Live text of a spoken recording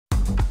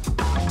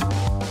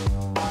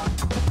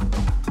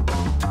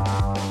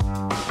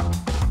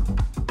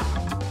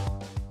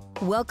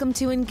Welcome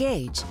to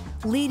Engage,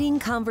 leading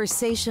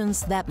conversations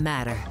that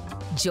matter.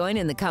 Join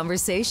in the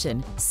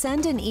conversation.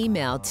 Send an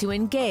email to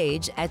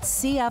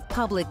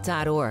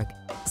engage@cfpublic.org.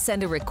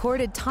 Send a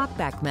recorded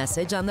talkback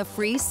message on the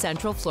free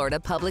Central Florida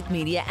Public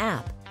Media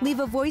app. Leave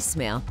a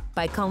voicemail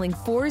by calling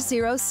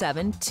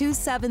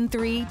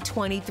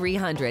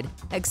 407-273-2300,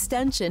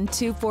 extension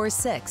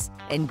 246.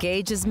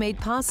 Engage is made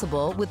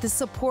possible with the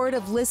support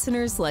of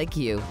listeners like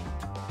you.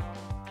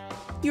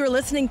 You're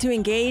listening to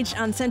Engage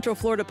on Central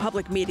Florida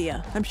Public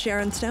Media. I'm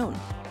Sharon Stone.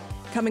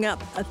 Coming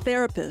up, a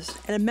therapist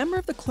and a member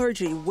of the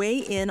clergy weigh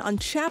in on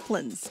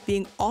chaplains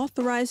being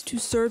authorized to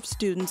serve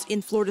students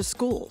in Florida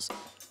schools.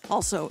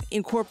 Also,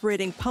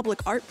 incorporating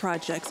public art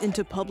projects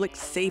into public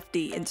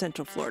safety in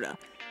Central Florida.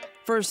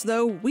 First,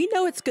 though, we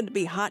know it's going to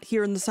be hot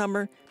here in the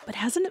summer, but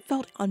hasn't it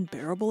felt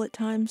unbearable at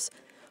times?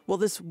 Well,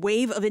 this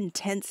wave of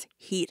intense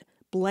heat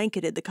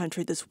blanketed the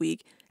country this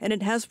week, and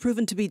it has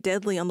proven to be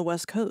deadly on the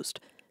West Coast.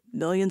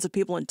 Millions of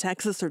people in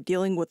Texas are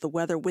dealing with the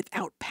weather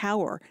without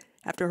power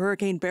after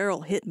Hurricane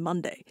Beryl hit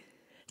Monday.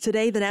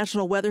 Today, the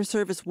National Weather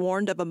Service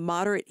warned of a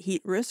moderate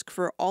heat risk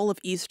for all of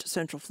East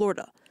Central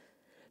Florida.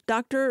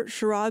 Dr.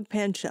 Chirag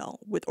Panchal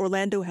with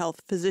Orlando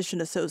Health Physician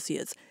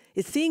Associates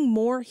is seeing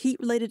more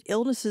heat-related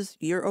illnesses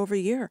year over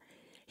year.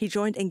 He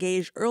joined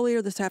Engage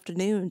earlier this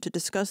afternoon to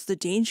discuss the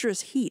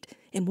dangerous heat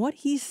and what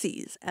he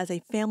sees as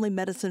a family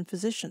medicine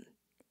physician.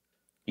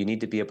 You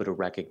need to be able to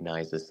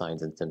recognize the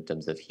signs and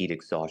symptoms of heat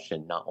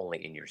exhaustion, not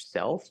only in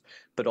yourself,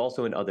 but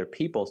also in other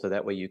people. So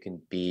that way you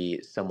can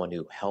be someone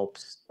who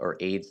helps or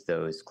aids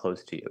those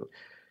close to you.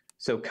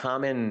 So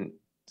common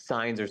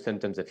signs or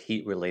symptoms of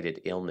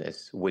heat-related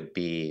illness would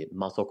be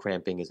muscle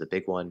cramping is a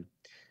big one,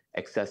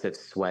 excessive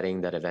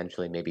sweating that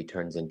eventually maybe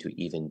turns into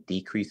even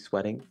decreased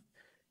sweating,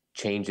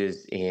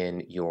 changes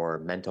in your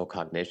mental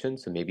cognition.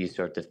 So maybe you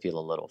start to feel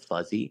a little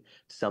fuzzy.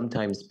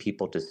 Sometimes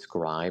people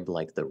describe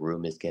like the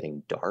room is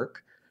getting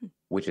dark,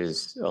 which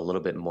is a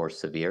little bit more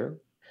severe.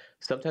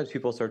 Sometimes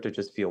people start to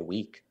just feel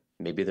weak.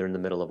 Maybe they're in the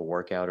middle of a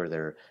workout or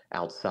they're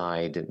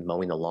outside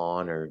mowing the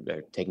lawn or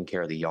they're taking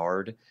care of the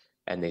yard,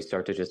 and they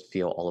start to just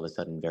feel all of a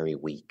sudden very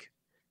weak.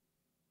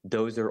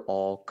 Those are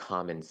all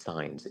common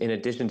signs, in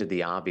addition to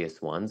the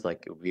obvious ones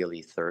like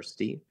really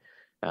thirsty.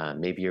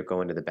 Maybe you're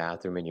going to the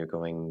bathroom and you're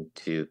going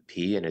to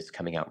pee and it's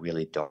coming out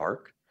really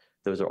dark.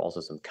 Those are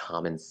also some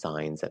common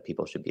signs that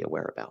people should be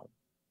aware about.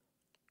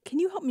 Can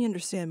you help me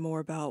understand more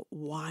about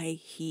why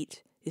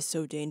heat is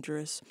so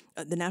dangerous?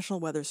 The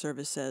National Weather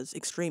Service says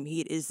extreme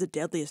heat is the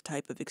deadliest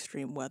type of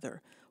extreme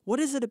weather.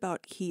 What is it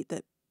about heat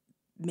that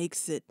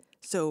makes it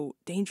so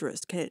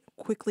dangerous? Can it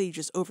quickly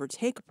just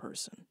overtake a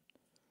person?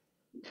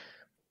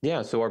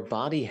 Yeah, so our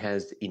body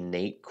has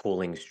innate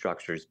cooling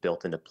structures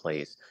built into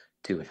place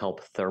to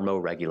help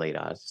thermoregulate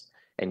us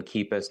and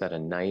keep us at a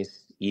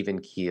nice, even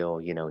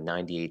keel,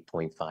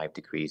 98.5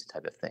 degrees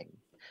type of thing.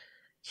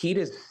 Heat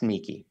is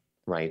sneaky,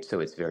 right? So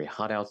it's very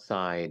hot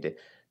outside,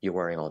 you're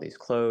wearing all these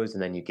clothes,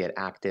 and then you get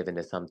active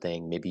into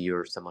something. Maybe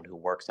you're someone who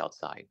works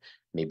outside.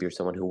 Maybe you're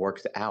someone who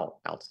works out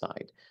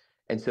outside.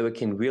 And so it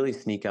can really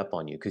sneak up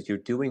on you because you're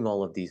doing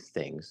all of these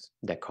things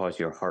that cause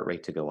your heart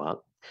rate to go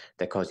up,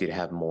 that cause you to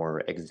have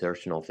more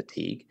exertional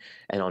fatigue.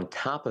 And on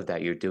top of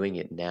that, you're doing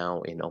it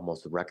now in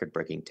almost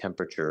record-breaking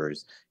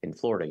temperatures in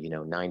Florida,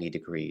 90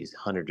 degrees,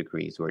 100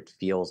 degrees, where it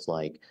feels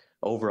like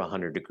over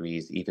 100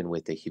 degrees, even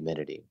with the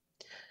humidity.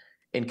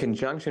 In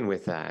conjunction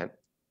with that,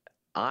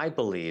 I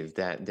believe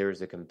that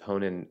there's a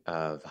component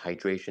of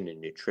hydration and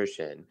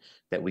nutrition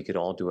that we could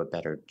all do a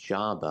better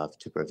job of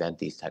to prevent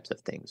these types of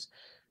things.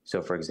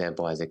 So, for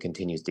example, as it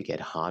continues to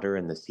get hotter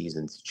and the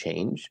seasons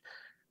change,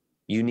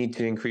 you need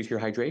to increase your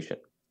hydration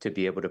to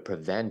be able to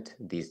prevent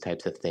these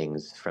types of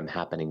things from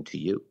happening to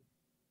you.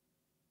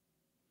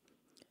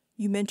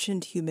 You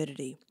mentioned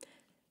humidity.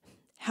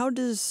 How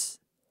does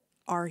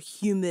our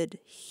humid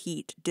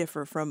heat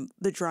differ from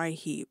the dry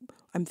heat?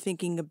 I'm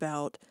thinking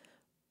about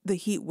the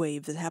heat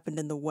wave that happened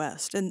in the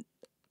West. And,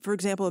 for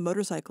example, a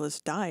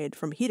motorcyclist died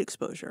from heat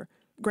exposure.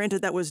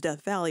 Granted, that was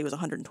Death Valley, it was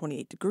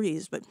 128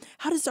 degrees, but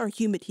how does our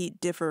humid heat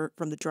differ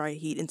from the dry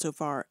heat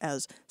insofar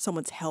as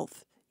someone's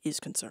health is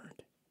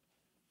concerned?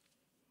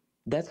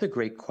 That's a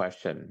great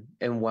question.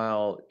 And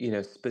while,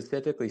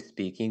 specifically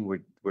speaking,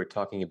 we're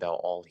talking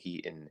about all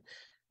heat in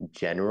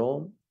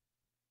general,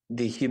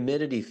 the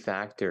humidity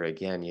factor,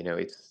 again,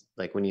 it's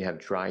like when you have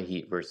dry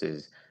heat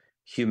versus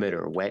humid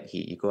or wet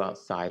heat, you go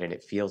outside and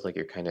it feels like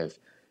you're kind of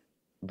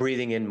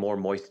breathing in more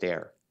moist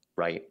air,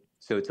 right?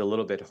 So it's a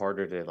little bit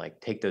harder to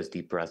take those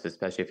deep breaths,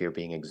 especially if you're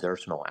being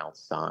exertional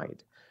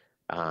outside.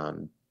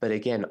 But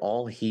again,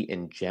 all heat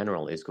in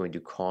general is going to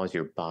cause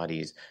your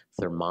body's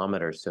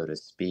thermometer, so to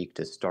speak,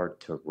 to start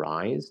to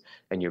rise,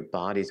 and your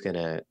body's going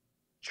to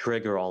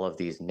trigger all of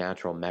these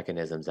natural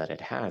mechanisms that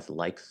it has,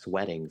 like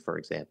sweating, for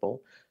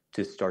example,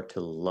 to start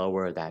to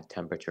lower that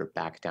temperature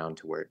back down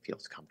to where it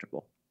feels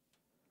comfortable.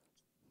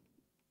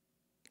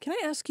 Can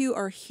I ask you,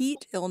 are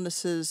heat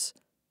illnesses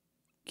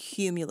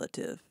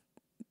cumulative?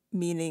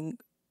 Meaning,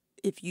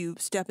 if you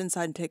step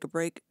inside and take a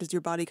break, does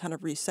your body kind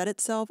of reset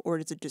itself, or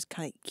does it just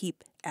kind of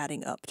keep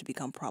adding up to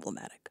become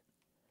problematic?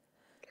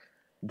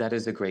 That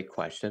is a great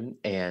question.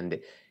 And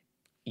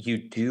you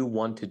do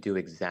want to do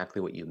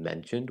exactly what you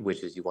mentioned,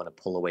 which is you want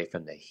to pull away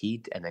from the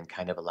heat and then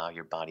kind of allow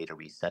your body to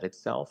reset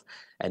itself.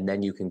 And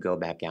then you can go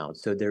back out.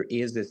 So there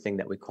is this thing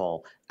that we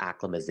call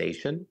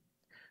acclimatization,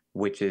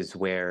 which is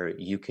where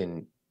you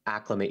can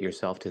acclimate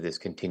yourself to this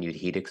continued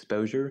heat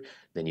exposure,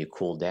 then you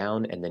cool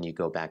down, and then you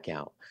go back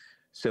out.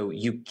 So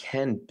you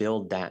can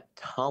build that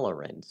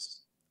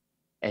tolerance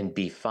and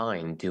be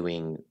fine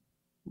doing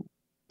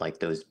like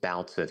those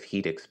bouts of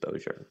heat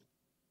exposure.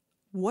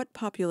 What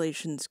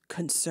populations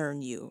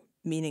concern you?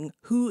 Meaning,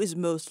 who is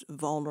most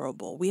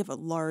vulnerable? We have a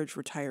large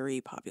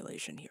retiree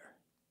population here.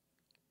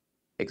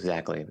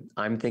 Exactly.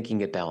 I'm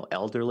thinking about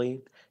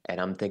elderly and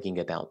I'm thinking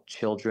about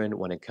children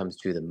when it comes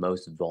to the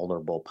most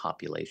vulnerable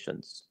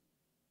populations.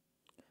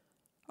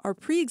 Are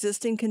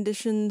pre-existing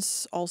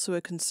conditions also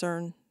a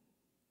concern?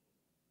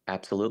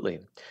 Absolutely.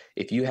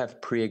 If you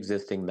have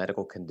pre-existing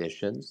medical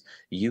conditions,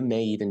 you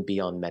may even be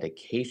on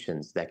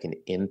medications that can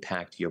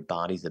impact your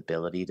body's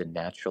ability to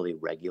naturally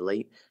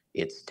regulate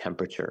its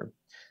temperature.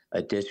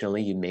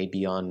 Additionally, you may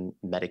be on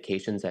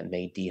medications that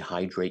may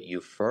dehydrate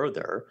you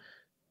further,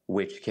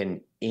 which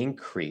can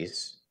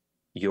increase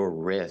your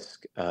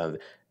risk of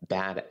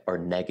bad or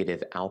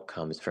negative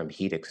outcomes from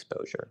heat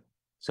exposure.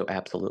 So,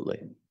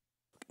 absolutely.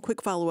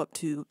 Quick follow-up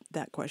to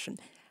that question.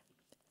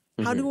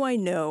 How Mhm. do I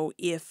know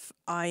if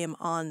I am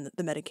on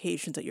the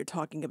medications that you're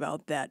talking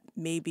about that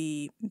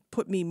maybe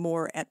put me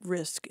more at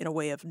risk in a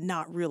way of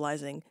not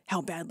realizing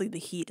how badly the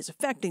heat is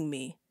affecting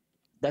me?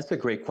 That's a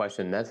great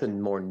question. That's a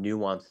more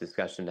nuanced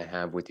discussion to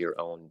have with your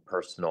own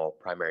personal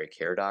primary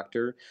care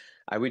doctor.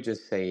 I would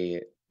just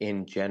say,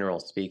 in general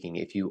speaking,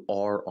 if you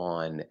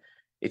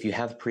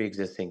have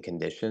pre-existing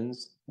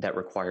conditions that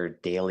require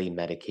daily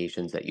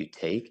medications that you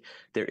take,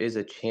 there is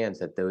a chance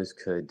that those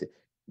could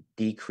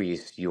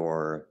decrease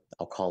your,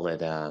 I'll call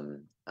it,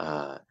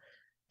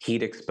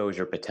 heat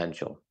exposure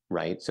potential,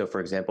 right? So, for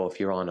example, if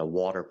you're on a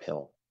water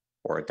pill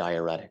or a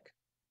diuretic,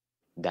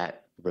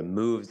 that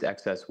removes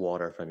excess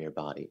water from your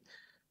body.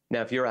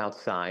 Now, if you're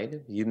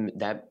outside,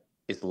 that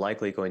is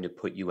likely going to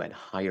put you at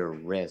higher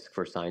risk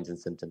for signs and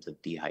symptoms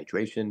of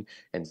dehydration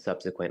and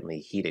subsequently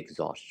heat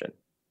exhaustion.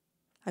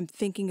 I'm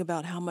thinking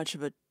about how much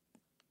of a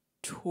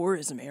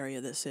tourism area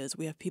this is.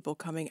 We have people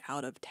coming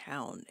out of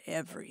town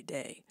every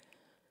day.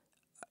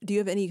 Do you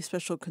have any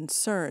special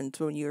concerns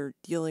when you're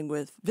dealing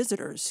with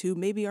visitors who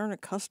maybe aren't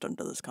accustomed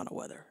to this kind of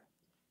weather?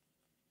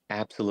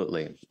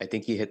 Absolutely. I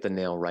think you hit the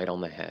nail right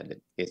on the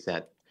head. Is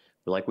that,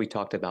 like we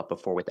talked about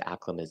before with the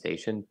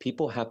acclimatization,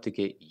 people have to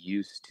get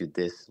used to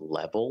this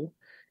level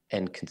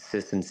and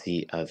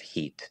consistency of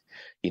heat.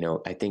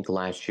 I think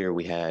last year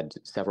we had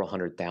several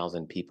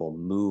 100,000 people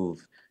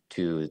move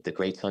to the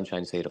great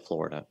sunshine state of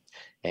Florida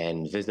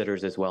and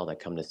visitors as well that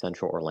come to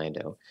Central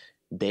Orlando.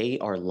 They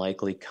are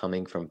likely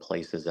coming from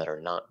places that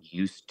are not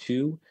used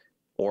to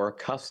or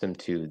accustomed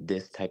to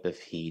this type of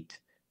heat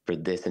for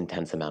this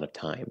intense amount of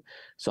time.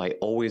 So I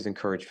always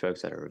encourage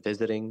folks that are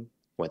visiting,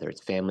 whether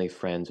it's family,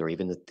 friends, or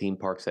even the theme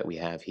parks that we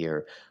have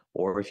here,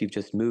 or if you've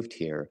just moved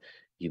here,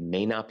 you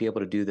may not be able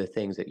to do the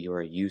things that you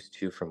are used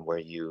to from where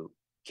you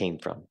came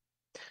from.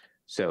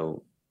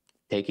 So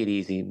take it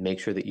easy. Make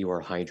sure that you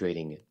are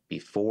hydrating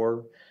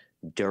before,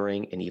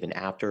 during, and even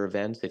after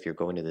events. If you're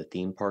going to the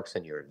theme parks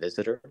and you're a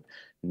visitor,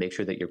 make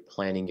sure that you're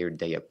planning your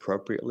day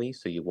appropriately.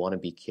 So you want to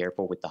be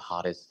careful with the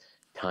hottest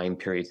time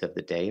periods of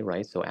the day,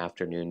 right? So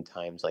afternoon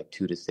times like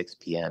 2 to 6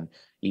 p.m.,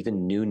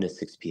 even noon to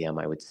 6 p.m.,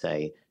 I would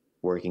say,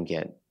 where it can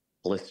get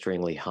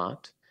blisteringly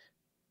hot.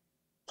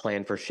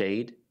 Plan for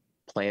shade,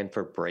 plan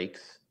for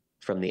breaks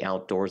from the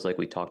outdoors, like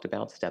we talked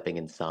about, stepping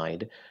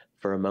inside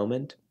for a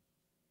moment,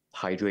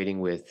 hydrating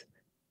with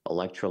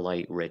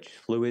electrolyte rich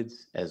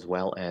fluids as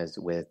well as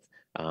with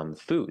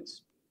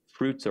foods.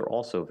 Fruits are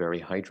also very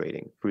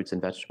hydrating, fruits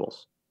and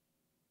vegetables.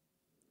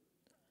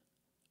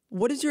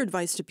 What is your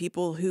advice to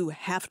people who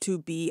have to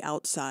be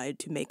outside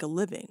to make a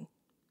living?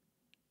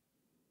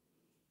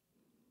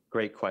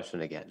 Great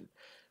question again.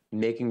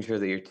 Making sure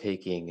that you're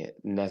taking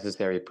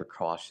necessary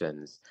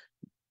precautions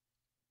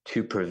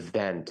to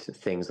prevent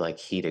things like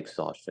heat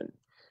exhaustion.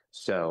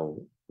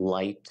 So,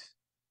 light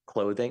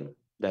clothing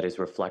that is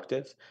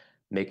reflective,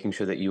 making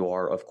sure that you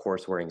are, of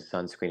course, wearing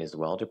sunscreen as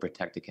well to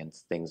protect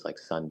against things like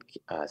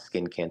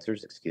skin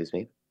cancers, excuse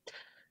me.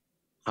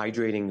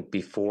 Hydrating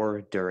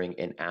before, during,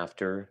 and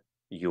after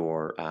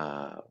you're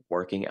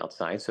working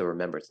outside. So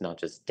remember, it's not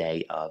just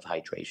day of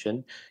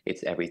hydration,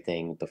 it's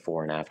everything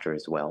before and after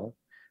as well.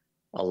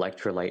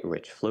 Electrolyte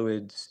rich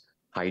fluids,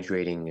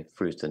 hydrating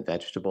fruits and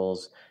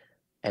vegetables,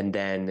 and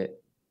then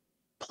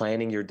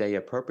planning your day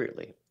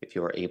appropriately. If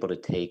you are able to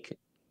take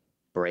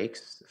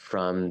breaks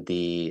from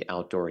the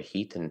outdoor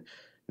heat and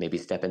maybe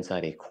step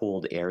inside a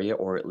cooled area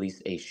or at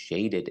least a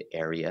shaded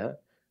area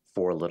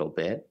for a little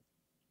bit,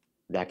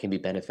 that can be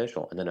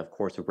beneficial. And then, of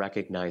course,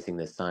 recognizing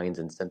the signs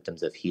and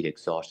symptoms of heat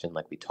exhaustion,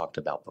 like we talked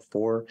about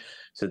before.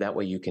 So that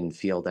way you can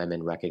feel them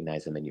and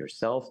recognize them in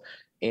yourself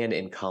and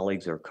in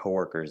colleagues or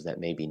coworkers that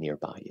may be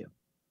nearby you.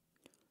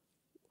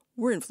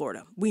 We're in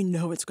Florida. We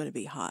know it's going to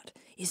be hot.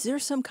 Is there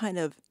some kind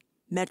of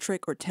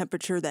metric or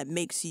temperature that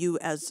makes you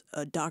as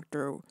a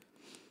doctor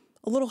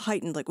a little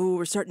heightened, like, ooh,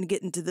 we're starting to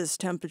get into this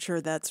temperature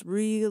that's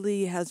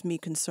really has me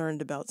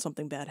concerned about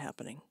something bad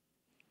happening?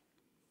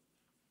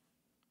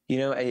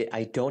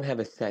 I don't have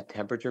a set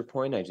temperature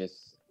point. I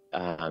just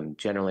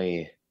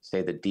generally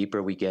say the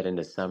deeper we get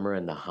into summer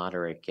and the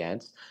hotter it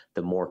gets,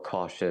 the more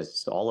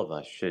cautious all of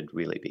us should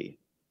really be.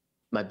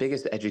 My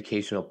biggest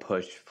educational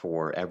push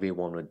for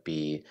everyone would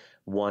be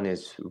one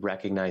is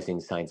recognizing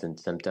signs and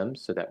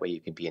symptoms so that way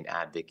you can be an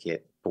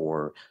advocate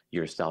for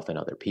yourself and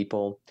other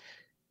people.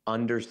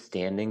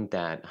 Understanding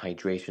that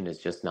hydration is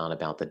just not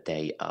about the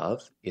day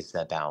of, it's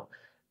about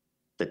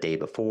the day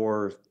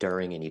before,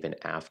 during, and even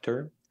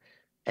after,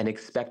 and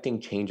expecting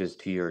changes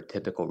to your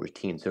typical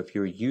routine. So if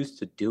you're used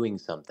to doing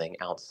something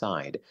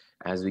outside,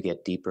 as we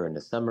get deeper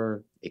into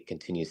summer, it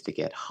continues to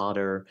get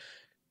hotter,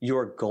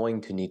 you're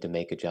going to need to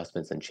make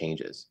adjustments and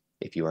changes.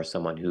 If you are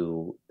someone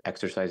who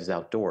exercises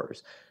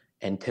outdoors,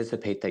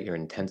 anticipate that your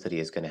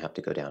intensity is going to have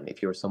to go down.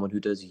 If you're someone who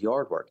does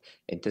yard work,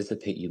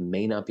 anticipate you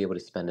may not be able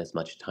to spend as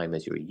much time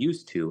as you're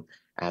used to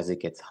as it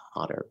gets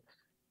hotter.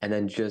 And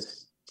then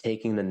just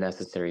taking the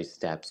necessary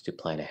steps to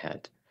plan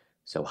ahead.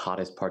 So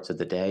hottest parts of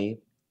the day,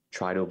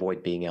 try to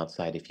avoid being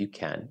outside if you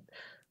can.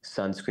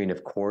 Sunscreen,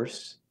 of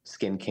course.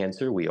 Skin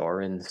cancer, we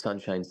are in the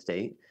Sunshine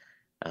State.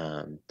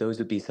 Those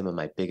would be some of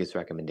my biggest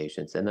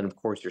recommendations. And then, of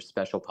course, your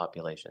special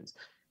populations,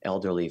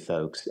 elderly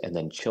folks, and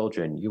then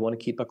children, you want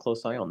to keep a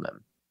close eye on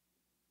them.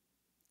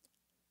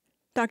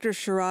 Dr.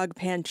 Chirag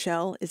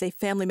Panchal is a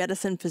family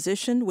medicine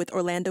physician with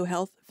Orlando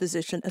Health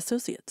Physician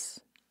Associates.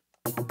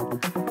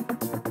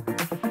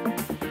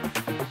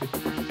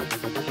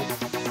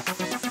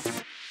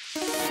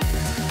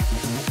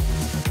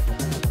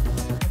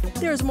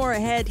 There's more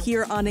ahead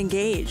here on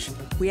Engage.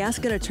 We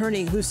ask an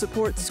attorney who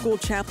supports school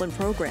chaplain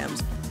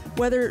programs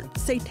whether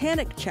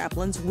satanic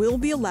chaplains will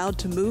be allowed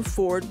to move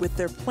forward with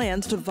their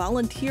plans to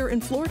volunteer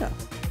in Florida.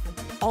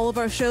 All of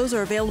our shows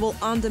are available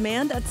on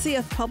demand at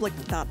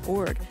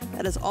cfpublic.org.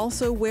 That is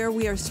also where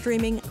we are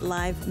streaming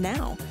live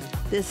now.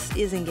 This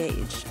is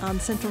Engage on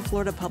Central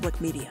Florida Public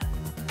Media.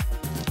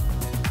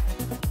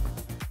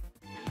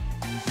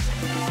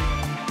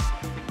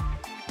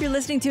 You're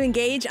listening to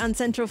Engage on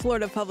Central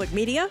Florida Public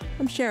Media.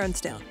 I'm Sharon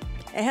Stone.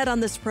 Ahead on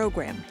this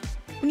program,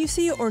 when you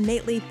see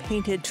ornately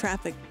painted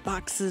traffic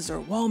boxes or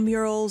wall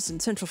murals in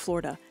Central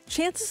Florida,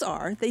 chances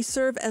are they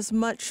serve as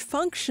much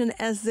function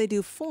as they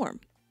do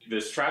form.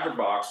 This traffic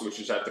box, which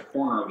is at the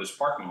corner of this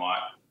parking lot,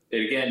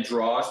 it again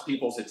draws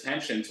people's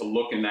attention to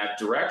look in that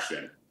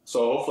direction.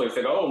 So hopefully if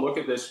they go, oh, look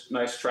at this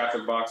nice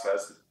traffic box,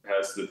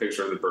 has the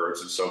picture of the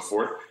birds and so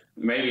forth,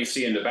 maybe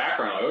see in the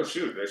background, like, oh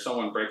shoot, there's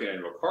someone breaking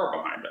into a car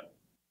behind them.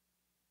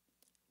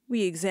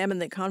 We examine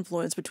the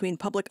confluence between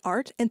public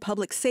art and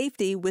public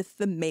safety with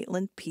the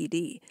Maitland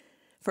PD.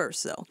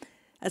 First, though,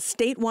 a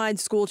statewide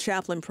school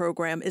chaplain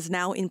program is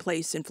now in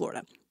place in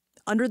Florida.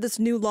 Under this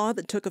new law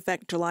that took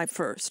effect July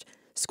 1st,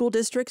 school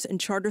districts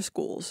and charter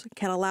schools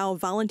can allow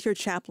volunteer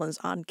chaplains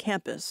on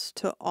campus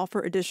to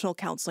offer additional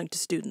counseling to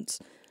students.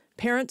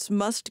 Parents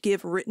must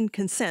give written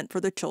consent for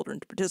their children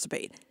to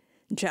participate.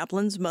 And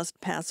chaplains must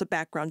pass a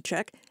background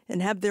check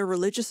and have their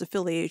religious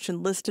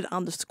affiliation listed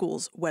on the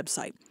school's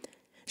website.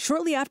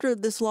 Shortly after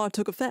this law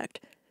took effect,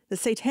 the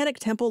Satanic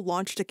Temple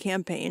launched a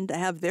campaign to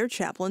have their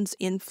chaplains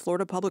in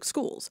Florida public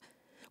schools.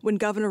 When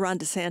Governor Ron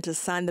DeSantis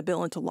signed the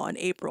bill into law in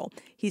April,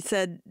 he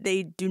said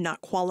they do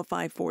not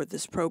qualify for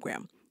this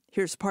program.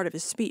 Here's part of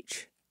his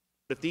speech.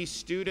 If these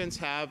students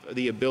have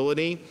the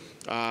ability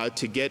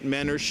to get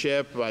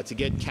mentorship, to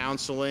get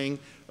counseling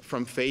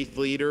from faith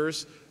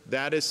leaders,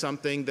 that is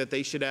something that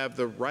they should have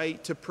the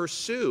right to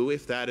pursue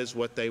if that is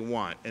what they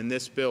want. And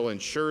this bill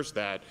ensures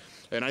that.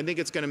 And I think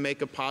it's going to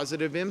make a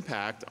positive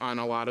impact on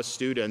a lot of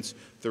students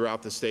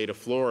throughout the state of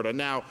Florida.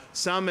 Now,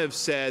 some have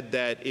said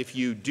that if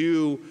you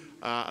do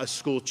a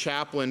school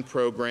chaplain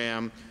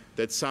program,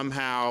 that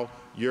somehow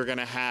you're going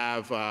to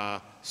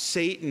have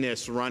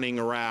Satanists running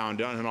around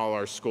in all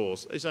our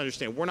schools. Just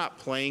understand, we're not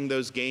playing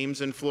those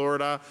games in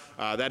Florida.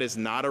 That is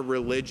not a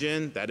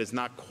religion. That is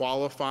not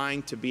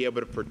qualifying to be able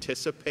to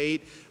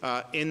participate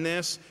in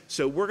this.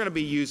 So we're going to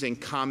be using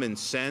common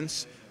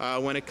sense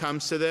when it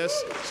comes to this.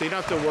 So you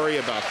don't have to worry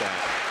about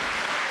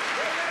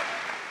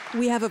that.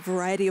 We have a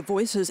variety of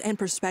voices and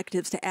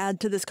perspectives to add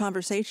to this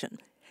conversation.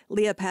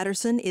 Leah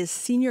Patterson is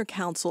senior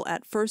counsel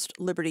at First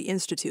Liberty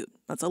Institute.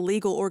 That's a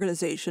legal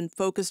organization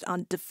focused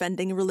on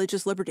defending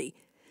religious liberty.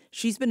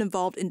 She's been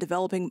involved in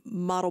developing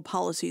model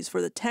policies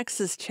for the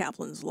Texas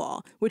chaplains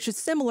law, which is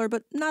similar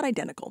but not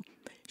identical.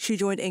 She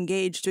joined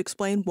Engage to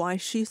explain why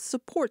she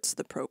supports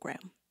the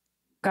program.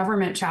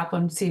 Government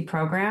chaplaincy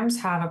programs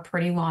have a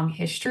pretty long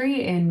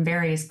history in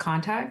various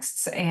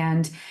contexts,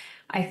 and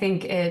I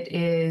think it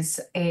is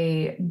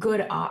a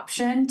good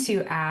option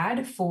to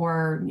add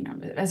for,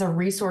 as a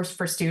resource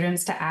for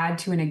students to add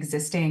to an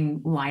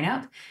existing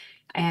lineup.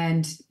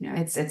 And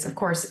it's of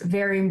course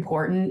very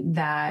important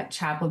that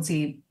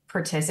chaplaincy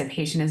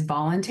participation is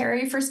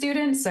voluntary for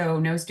students. So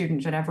no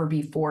student should ever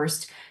be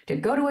forced to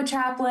go to a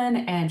chaplain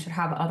and should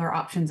have other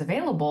options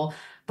available.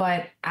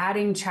 But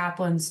adding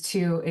chaplains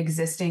to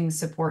existing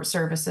support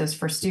services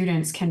for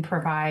students can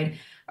provide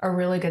a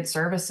really good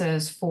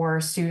services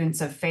for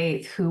students of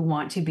faith who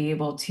want to be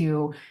able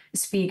to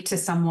speak to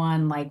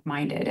someone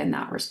like-minded in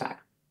that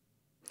respect.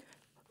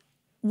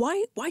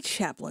 Why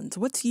chaplains?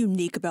 What's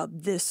unique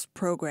about this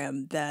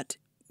program that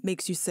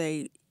makes you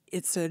say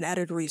it's an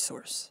added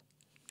resource?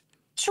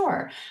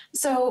 Sure.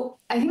 So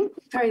I think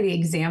probably the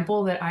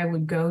example that I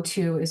would go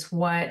to is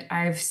what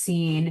I've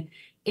seen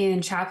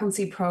in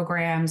chaplaincy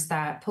programs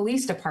that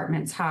police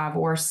departments have,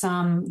 or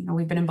some,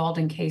 we've been involved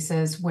in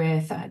cases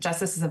with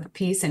justices of the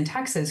peace in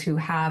Texas who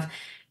have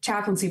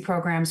chaplaincy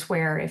programs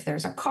where if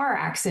there's a car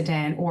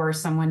accident or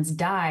someone's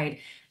died,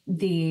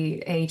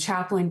 a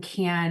chaplain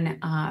can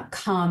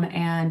come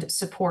and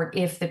support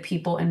if the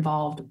people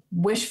involved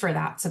wish for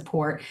that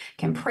support,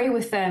 can pray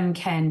with them,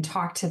 can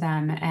talk to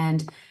them.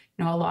 And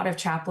a lot of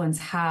chaplains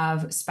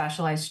have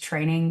specialized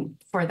training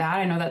for that.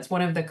 I know that's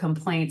one of the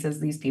complaints is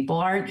these people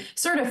aren't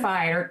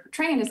certified or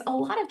trained, is a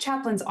lot of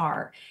chaplains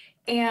are.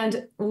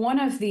 And one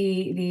of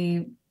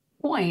the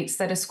points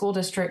that a school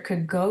district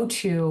could go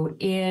to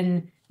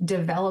in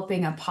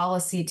developing a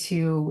policy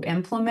to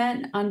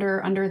implement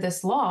under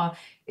this law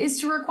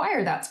is to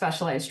require that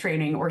specialized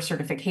training or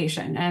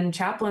certification. And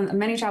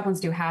many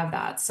chaplains do have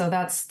that. So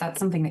that's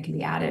something that can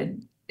be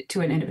added to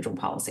an individual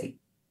policy.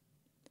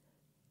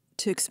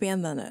 To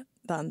expand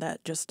on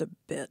that just a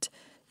bit,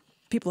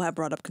 people have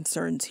brought up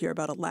concerns here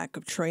about a lack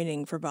of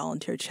training for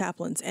volunteer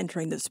chaplains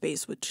entering the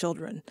space with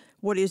children.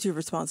 What is your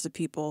response to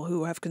people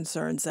who have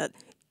concerns that,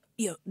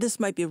 this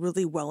might be a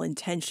really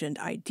well-intentioned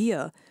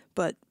idea,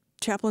 but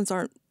chaplains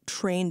aren't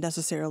trained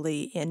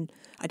necessarily in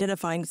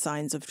identifying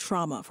signs of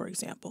trauma, for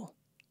example?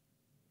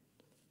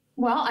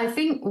 Well, I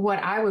think what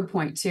I would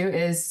point to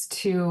is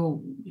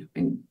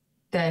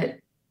that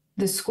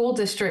the school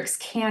districts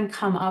can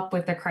come up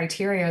with the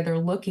criteria they're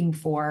looking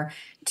for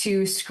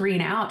to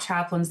screen out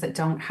chaplains that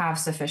don't have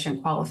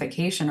sufficient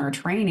qualification or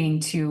training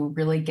to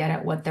really get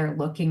at what they're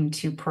looking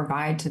to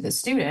provide to the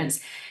students.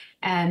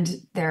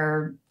 And there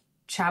are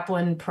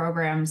chaplain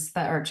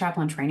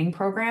training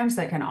programs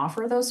that can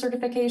offer those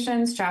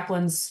certifications.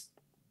 Chaplains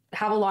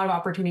have a lot of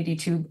opportunity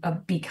to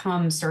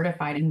become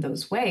certified in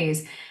those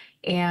ways.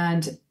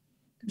 And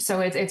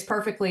so it's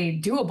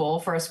perfectly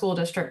doable for a school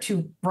district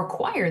to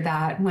require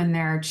that when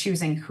they're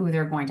choosing who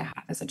they're going to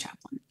have as a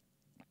chaplain.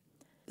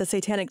 The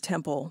Satanic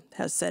Temple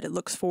has said it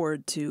looks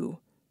forward to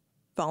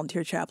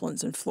volunteer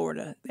chaplains in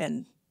Florida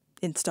and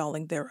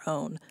installing their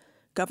own.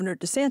 Governor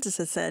DeSantis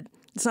has said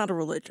it's not a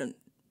religion,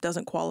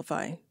 doesn't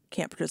qualify,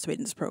 can't participate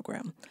in this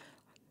program.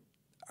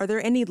 Are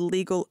there any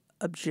legal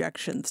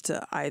objections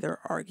to either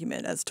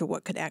argument as to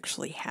what could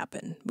actually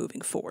happen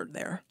moving forward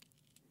there?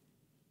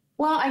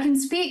 Well, I can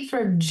speak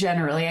for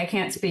generally. I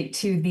can't speak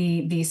to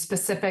the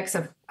specifics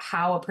of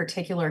how a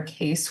particular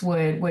case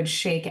would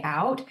shake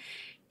out.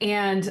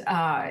 And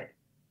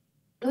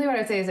really what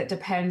I'd say is it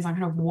depends on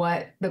kind of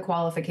what the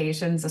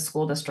qualifications a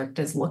school district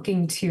is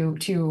looking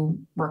to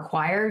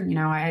require.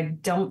 I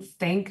don't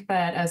think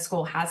that a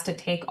school has to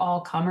take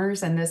all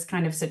comers in this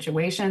kind of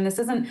situation. This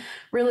isn't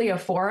really a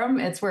forum.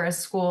 It's where a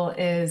school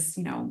is,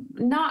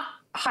 not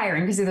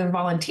hiring because they're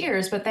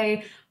volunteers, but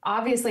they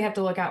obviously have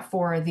to look out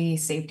for the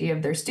safety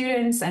of their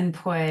students and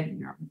put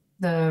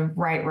the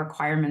right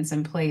requirements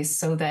in place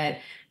so that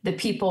the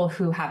people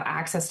who have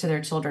access to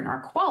their children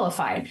are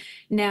qualified.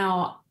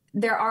 Now,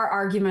 there are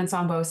arguments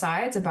on both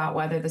sides about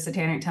whether the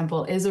Satanic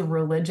Temple is a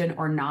religion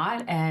or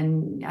not.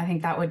 And I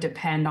think that would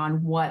depend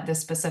on what the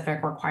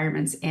specific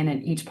requirements in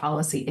each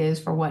policy is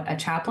for what a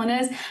chaplain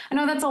is. I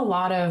know that's a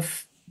lot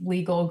of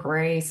legal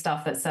gray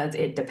stuff that says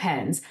it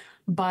depends,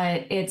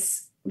 but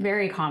it's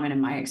very common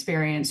in my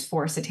experience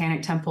for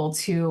Satanic Temple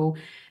to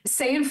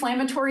say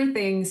inflammatory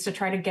things to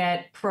try to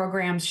get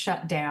programs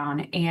shut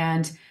down.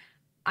 And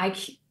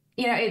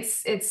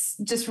it's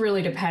just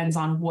really depends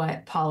on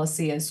what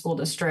policy a school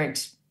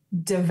district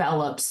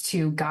develops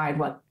to guide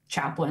what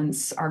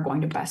chaplains are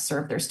going to best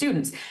serve their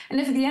students. And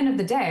if at the end of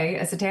the day,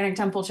 a Satanic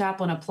Temple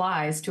chaplain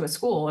applies to a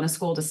school and a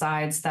school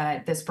decides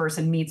that this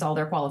person meets all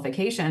their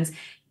qualifications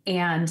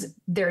and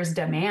there's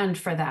demand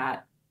for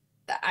that,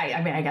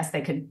 I guess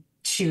they could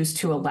choose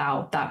to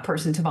allow that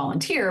person to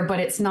volunteer, but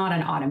it's not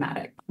an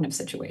automatic kind of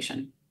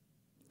situation.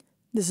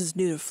 This is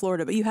new to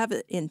Florida, but you have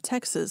it in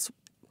Texas.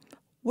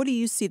 What do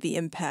you see the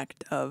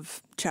impact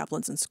of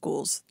chaplains in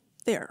schools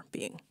there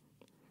being?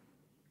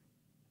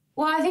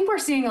 Well, I think we're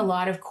seeing a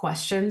lot of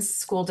questions,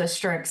 school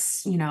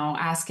districts,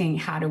 asking,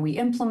 how do we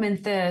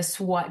implement this?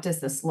 What does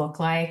this look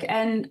like?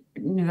 And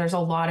there's a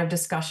lot of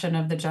discussion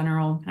of the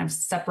general kind of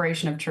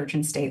separation of church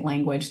and state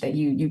language that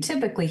you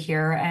typically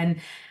hear. And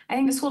I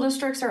think the school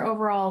districts are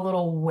overall a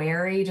little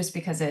wary just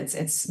because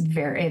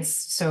it's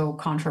so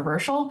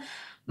controversial.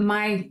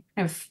 My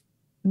kind of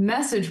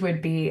message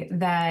would be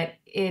that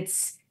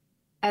it's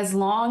as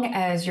long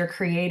as you're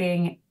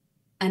creating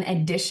an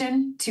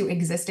addition to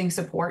existing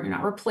support, you're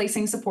not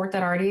replacing support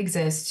that already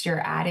exists,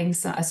 you're adding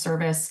a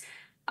service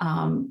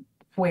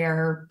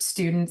where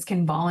students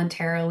can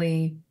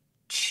voluntarily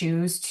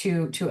choose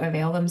to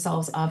avail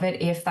themselves of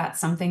it if that's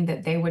something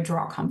that they would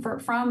draw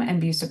comfort from and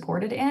be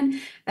supported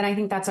in, then I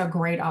think that's a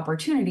great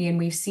opportunity, and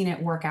we've seen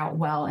it work out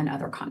well in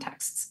other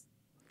contexts.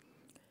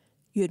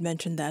 You had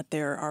mentioned that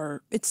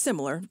it's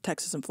similar,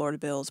 Texas and Florida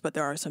bills, but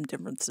there are some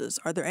differences.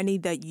 Are there any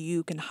that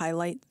you can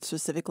highlight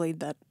specifically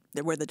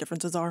where the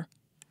differences are?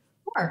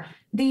 Sure.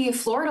 The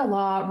Florida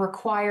law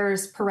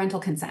requires parental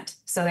consent.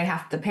 So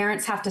the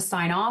parents have to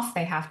sign off.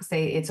 They have to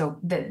say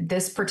that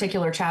this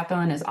particular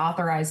chaplain is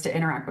authorized to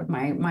interact with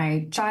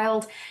my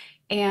child.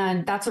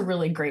 And that's a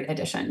really great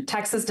addition.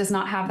 Texas does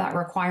not have that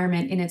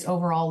requirement in its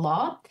overall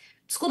law.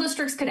 School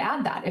districts could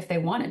add that if they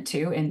wanted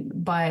to,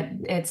 but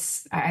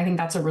I think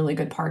that's a really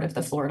good part of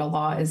the Florida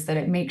law, is that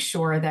it makes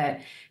sure that,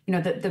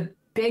 the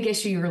big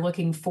issue you're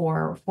looking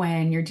for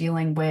when you're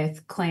dealing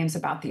with claims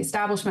about the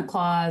Establishment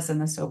Clause and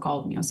the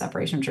so-called,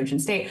 separation of church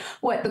and state,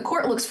 what the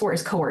court looks for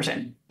is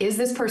coercion. Is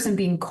this person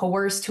being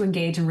coerced to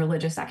engage in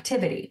religious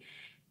activity?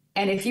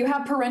 And if you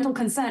have parental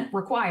consent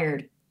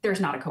required, there's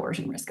not a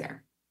coercion risk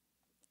there.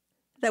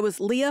 That was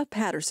Leah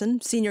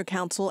Patterson, senior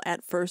counsel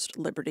at First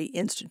Liberty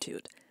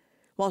Institute.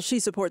 While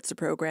she supports the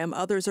program,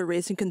 others are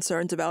raising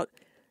concerns about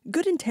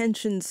good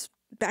intentions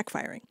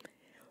backfiring.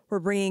 We're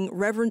bringing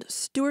Reverend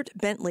Stuart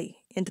Bentley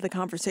into the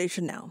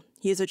conversation now.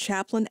 He is a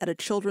chaplain at a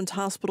children's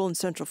hospital in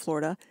Central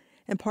Florida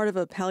and part of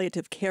a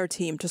palliative care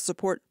team to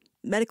support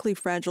medically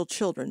fragile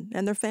children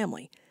and their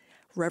family.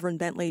 Reverend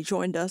Bentley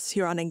joined us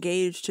here on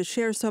Engage to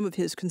share some of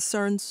his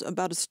concerns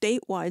about a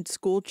statewide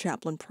school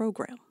chaplain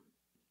program.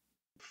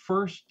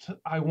 First,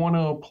 I want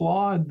to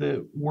applaud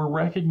that we're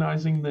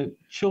recognizing that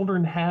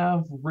children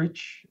have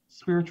rich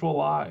spiritual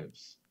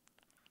lives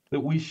that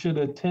we should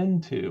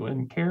attend to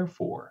and care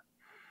for.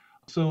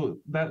 So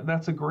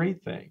that's a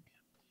great thing.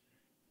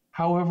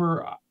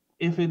 However,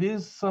 if it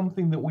is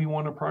something that we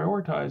want to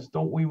prioritize,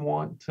 don't we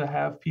want to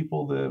have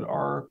people that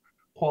are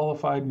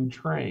qualified and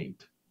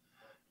trained?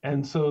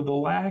 And so the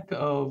lack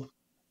of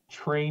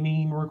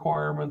training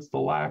requirements, the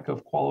lack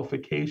of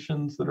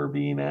qualifications that are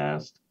being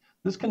asked,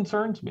 this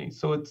concerns me.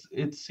 So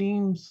it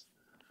seems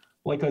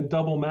like a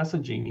double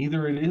messaging.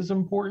 Either it is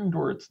important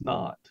or it's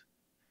not.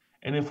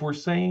 And if we're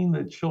saying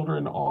that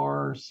children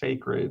are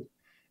sacred,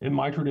 in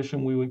my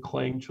tradition, we would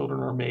claim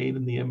children are made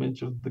in the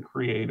image of the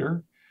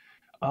Creator.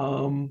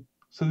 So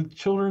that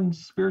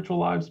children's spiritual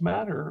lives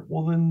matter.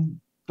 Well, then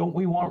don't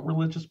we want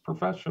religious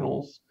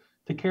professionals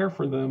to care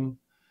for them?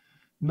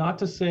 Not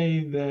to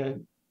say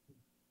that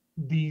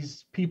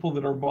these people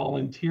that are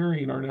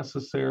volunteering are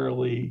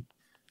necessarily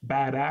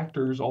bad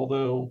actors,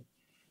 although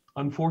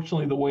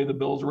unfortunately the way the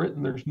bill's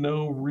written, there's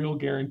no real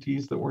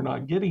guarantees that we're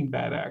not getting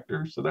bad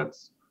actors. So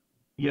that's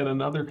yet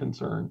another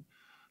concern.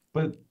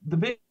 But the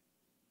big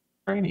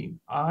training,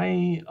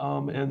 I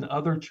and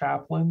other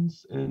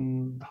chaplains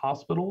in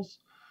hospitals,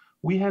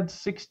 we had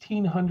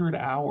 1,600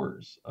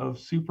 hours of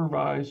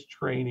supervised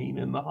training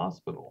in the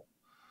hospital.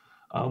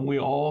 We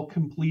all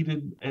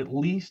completed at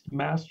least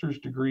master's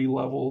degree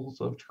levels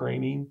of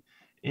training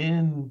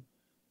in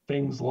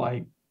things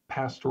like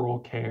pastoral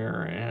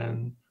care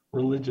and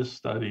religious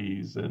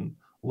studies and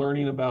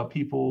learning about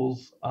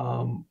people's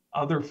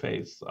other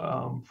faiths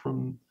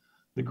from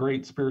the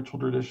great spiritual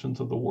traditions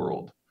of the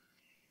world.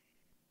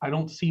 I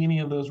don't see any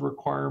of those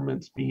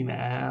requirements being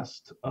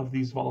asked of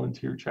these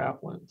volunteer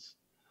chaplains.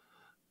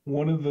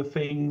 One of the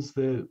things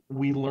that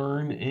we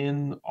learn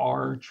in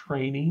our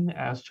training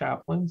as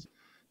chaplains,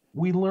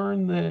 we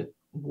learn that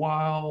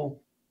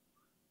while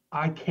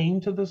I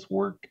came to this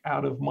work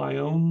out of my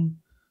own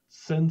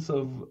sense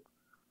of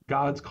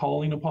God's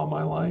calling upon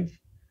my life,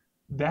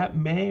 that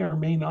may or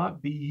may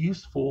not be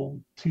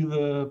useful to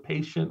the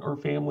patient or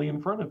family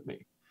in front of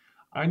me.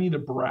 I need to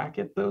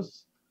bracket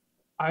those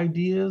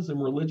ideas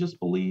and religious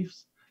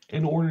beliefs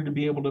in order to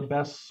be able to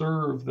best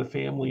serve the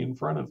family in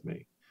front of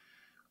me.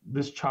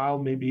 This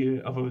child may be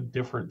of a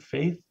different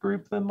faith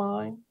group than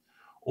mine,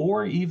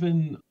 or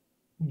even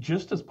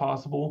just as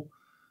possible,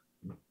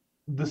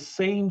 the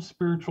same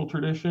spiritual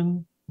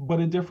tradition, but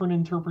a different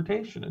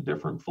interpretation, a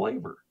different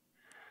flavor.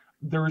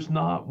 There's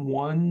not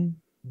one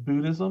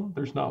Buddhism,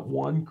 there's not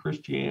one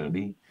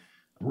Christianity.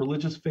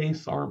 Religious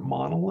faiths aren't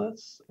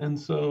monoliths. And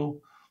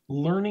so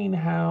learning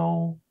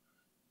how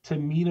to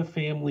meet a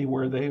family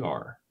where they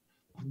are.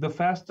 The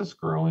fastest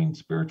growing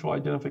spiritual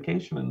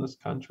identification in this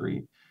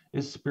country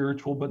is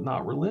spiritual but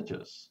not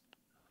religious.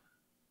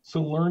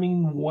 So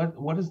learning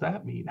what does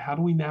that mean? How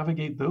do we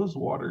navigate those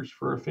waters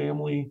for a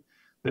family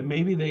that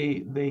maybe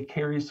they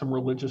carry some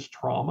religious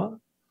trauma,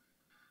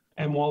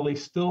 and while they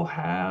still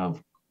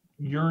have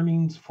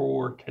yearnings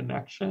for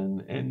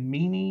connection and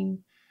meaning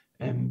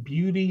and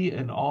beauty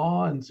and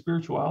awe and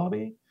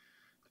spirituality,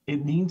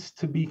 it needs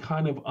to be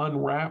kind of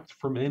unwrapped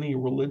from any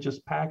religious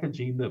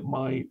packaging that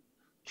might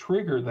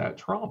trigger that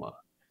trauma.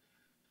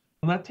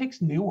 And that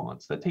takes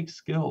nuance, that takes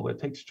skill, that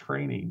takes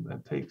training,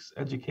 that takes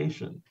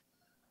education,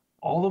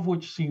 all of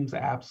which seems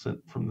absent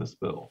from this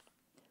bill.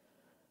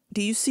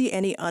 Do you see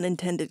any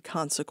unintended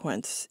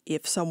consequence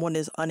if someone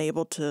is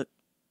unable to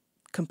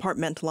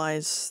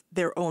compartmentalize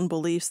their own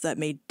beliefs that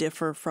may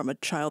differ from a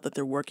child that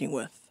they're working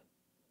with?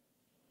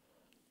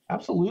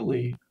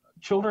 Absolutely.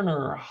 Children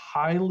are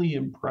highly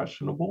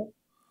impressionable.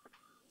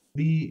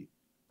 The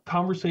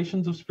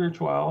conversations of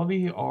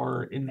spirituality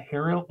are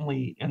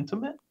inherently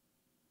intimate.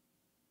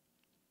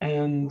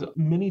 And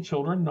many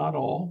children, not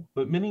all,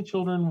 but many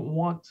children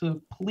want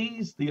to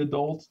please the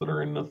adults that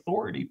are in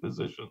authority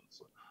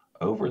positions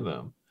over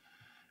them.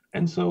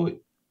 And so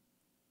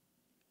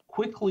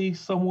quickly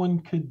someone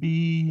could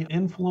be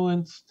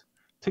influenced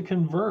to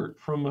convert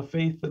from a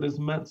faith that has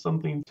meant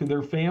something to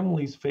their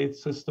family's faith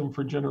system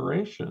for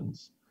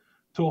generations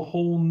to a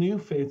whole new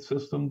faith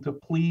system to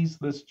please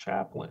this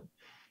chaplain.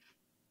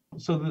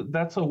 So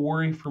that's a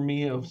worry for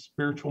me of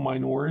spiritual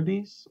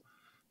minorities.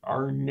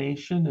 Our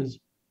nation is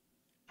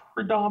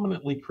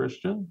predominantly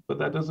Christian, but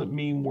that doesn't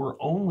mean we're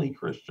only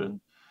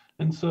Christian.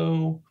 And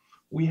so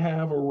we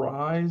have a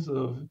rise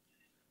of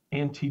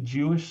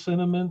anti-Jewish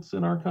sentiments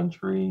in our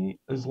country,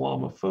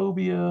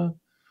 Islamophobia.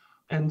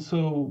 And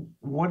so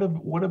what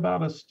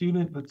about a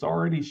student that's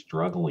already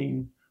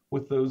struggling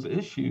with those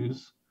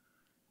issues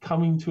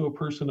coming to a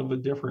person of a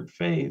different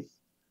faith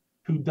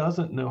who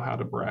doesn't know how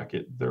to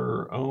bracket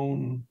their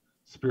own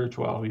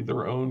spirituality,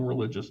 their own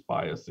religious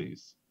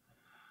biases?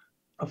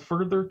 A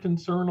further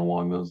concern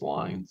along those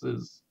lines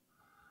is,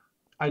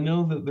 I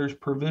know that there's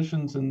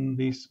provisions in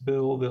this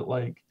bill that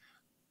like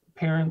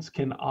parents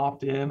can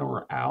opt in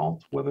or out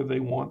whether they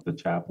want the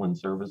chaplain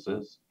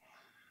services.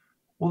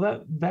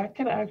 Well, that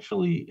could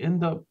actually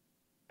end up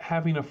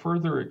having a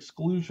further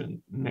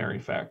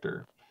exclusionary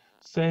factor.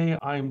 Say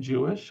I'm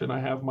Jewish and I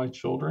have my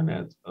children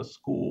at a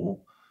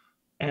school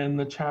and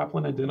the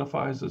chaplain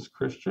identifies as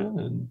Christian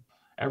and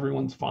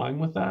everyone's fine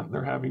with that.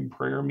 They're having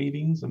prayer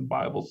meetings and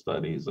Bible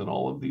studies and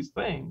all of these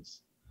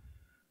things.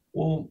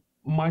 Well,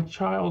 my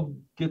child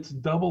gets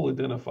double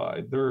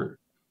identified. They're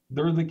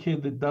the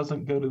kid that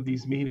doesn't go to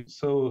these meetings.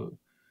 So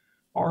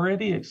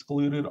already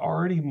excluded,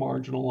 already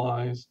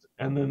marginalized,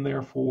 and then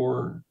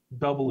therefore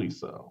doubly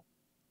so.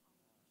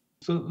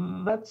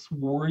 So that's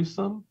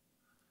worrisome.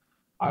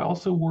 I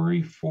also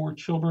worry for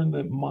children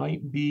that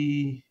might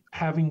be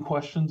having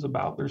questions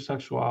about their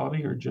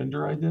sexuality or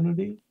gender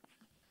identity.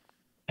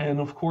 And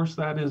of course,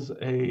 that is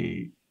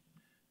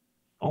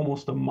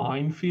almost a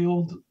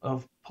minefield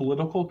of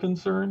political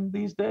concern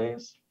these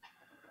days.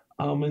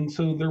 And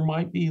so there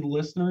might be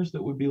listeners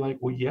that would be like,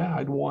 well, yeah,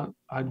 I'd want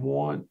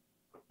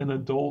an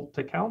adult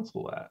to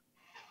counsel that.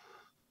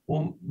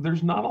 Well,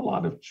 there's not a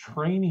lot of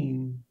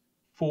training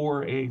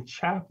for a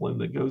chaplain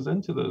that goes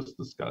into those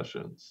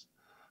discussions.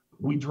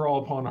 We draw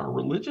upon our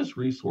religious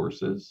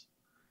resources,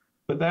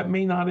 but that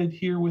may not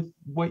adhere with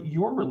what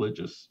your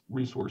religious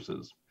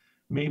resources.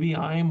 Maybe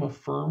I am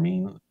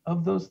affirming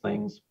of those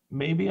things,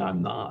 maybe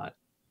I'm not.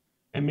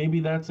 And maybe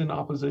that's in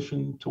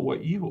opposition to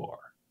what you are.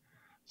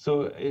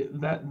 So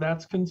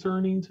that's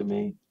concerning to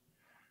me.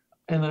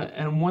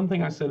 And one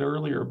thing I said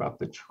earlier about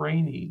the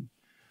training,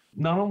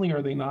 not only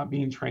are they not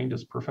being trained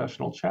as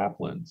professional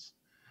chaplains,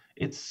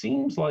 it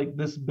seems like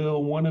this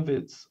bill, one of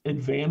its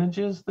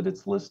advantages that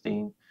it's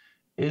listing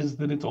is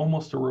that it's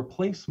almost a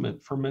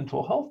replacement for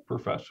mental health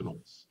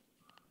professionals.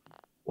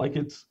 Like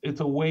it's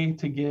a way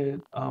to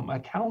get a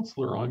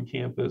counselor on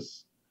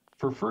campus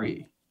for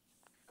free.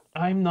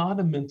 I'm not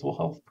a mental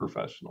health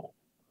professional.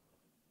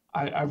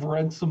 I've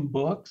read some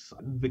books.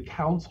 The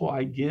counsel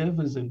I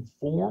give is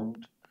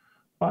informed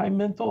by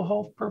mental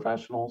health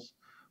professionals,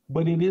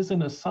 but it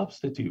isn't a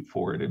substitute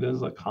for it. It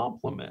is a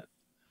complement.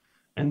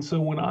 And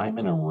so when I'm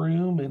in a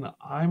room and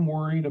I'm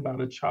worried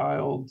about a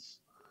child's,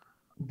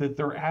 that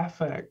their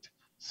affect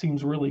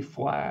seems really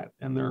flat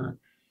and they're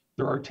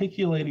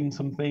articulating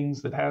some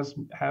things that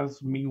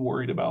has me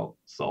worried about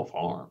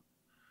self-harm.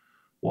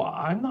 Well,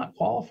 I'm not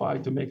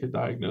qualified to make a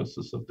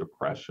diagnosis of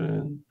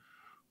depression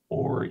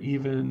or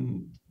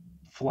even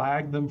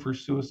flag them for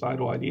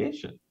suicidal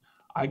ideation.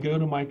 I go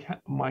to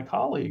my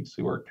colleagues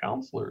who are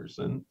counselors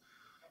and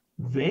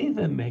they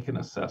then make an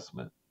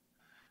assessment.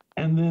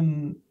 And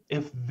then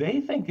if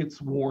they think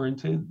it's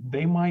warranted,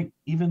 they might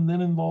even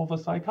then involve a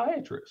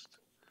psychiatrist.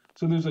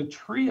 So there's a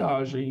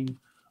triaging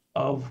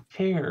of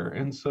care.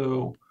 And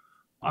so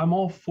I'm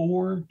all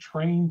for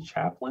trained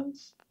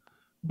chaplains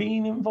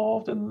being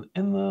involved in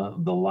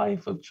the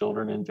life of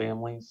children and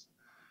families,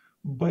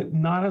 but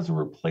not as a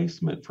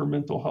replacement for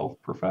mental health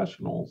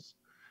professionals,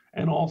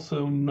 and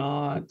also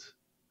not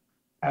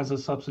as a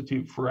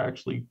substitute for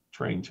actually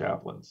trained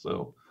chaplains.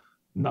 So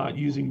not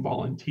using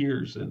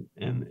volunteers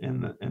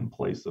in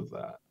place of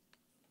that.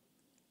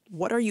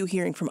 What are you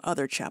hearing from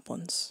other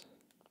chaplains?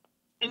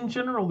 In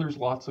general, there's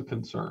lots of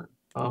concern.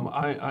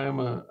 I am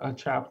a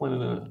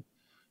chaplain in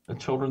a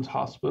children's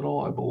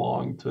hospital. I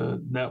belong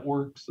to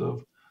networks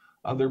of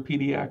other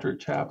pediatric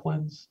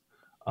chaplains.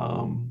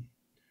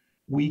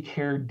 We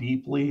care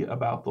deeply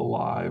about the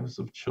lives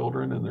of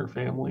children and their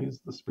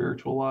families, the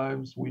spiritual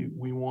lives.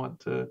 We want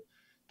to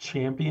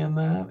champion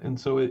that. And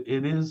so it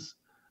is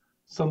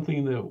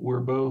something that we're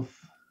both,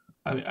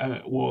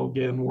 well,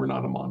 again, we're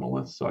not a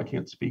monolith, so I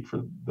can't speak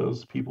for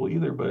those people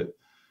either, but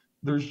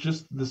there's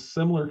just this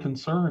similar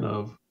concern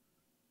of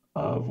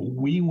of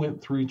we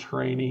went through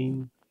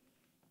training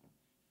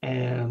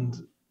and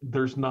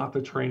there's not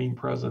the training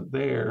present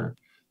there.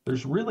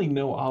 There's really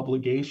no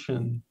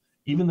obligation,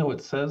 even though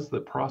it says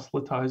that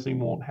proselytizing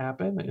won't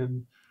happen.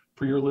 And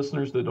for your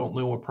listeners that don't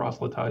know what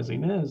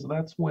proselytizing is,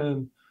 that's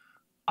when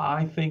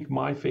I think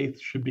my faith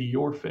should be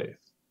your faith.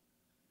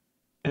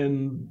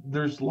 And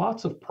there's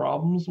lots of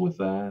problems with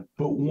that,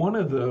 but one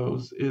of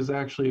those is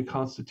actually a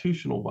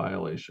constitutional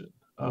violation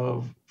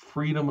of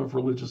freedom of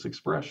religious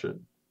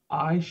expression.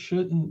 I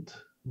shouldn't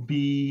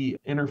be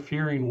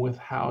interfering with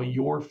how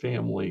your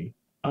family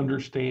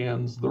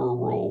understands their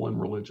role in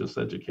religious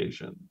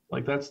education.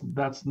 Like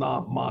that's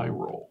not my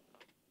role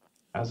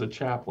as a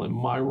chaplain.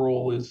 My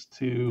role is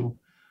to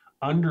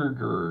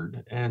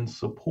undergird and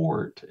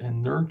support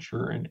and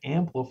nurture and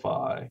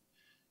amplify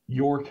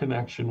your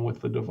connection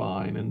with the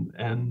divine,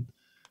 and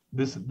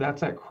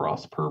that's at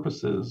cross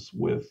purposes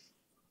with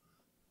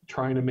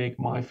trying to make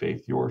my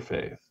faith your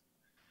faith.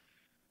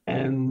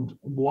 And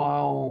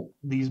while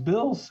these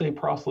bills say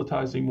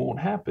proselytizing won't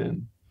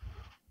happen,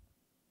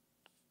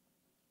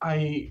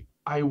 I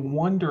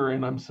wonder,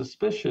 and I'm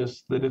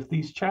suspicious that if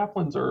these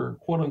chaplains are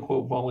quote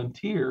unquote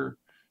volunteer,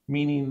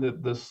 meaning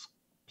that the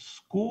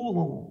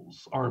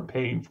schools aren't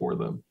paying for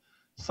them,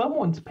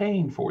 someone's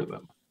paying for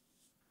them.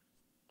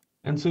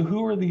 And so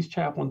who are these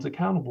chaplains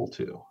accountable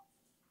to?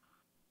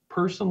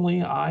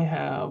 Personally, I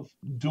have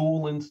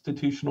dual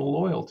institutional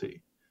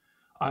loyalty.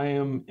 I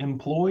am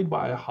employed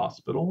by a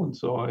hospital, and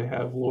so I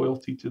have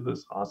loyalty to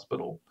this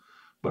hospital,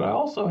 but I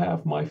also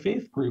have my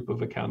faith group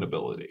of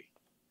accountability.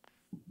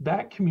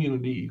 That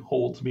community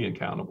holds me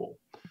accountable.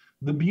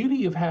 The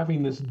beauty of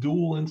having this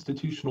dual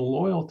institutional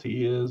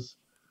loyalty is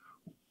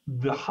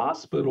the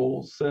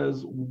hospital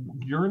says,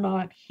 you're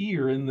not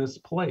here in this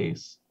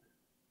place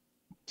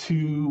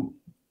to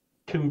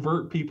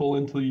convert people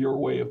into your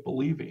way of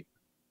believing.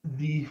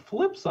 The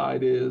flip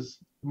side is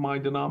my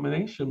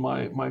denomination,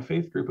 my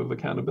faith group of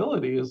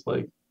accountability is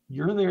like,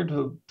 you're there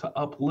to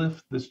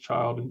uplift this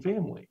child and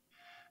family.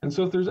 And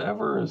so if there's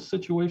ever a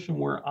situation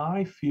where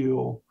I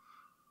feel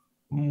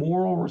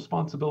moral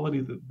responsibility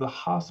that the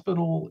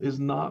hospital is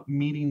not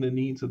meeting the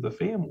needs of the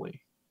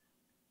family,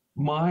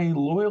 my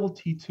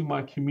loyalty to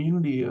my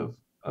community of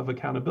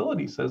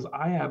accountability says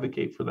I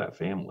advocate for that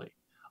family.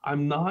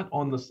 I'm not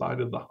on the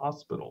side of the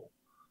hospital.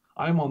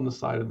 I'm on the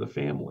side of the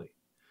family.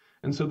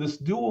 And so this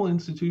dual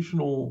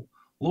institutional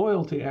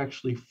loyalty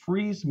actually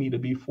frees me to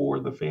be for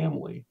the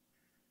family.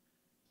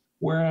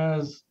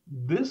 Whereas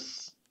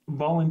this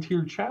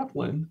volunteer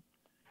chaplain,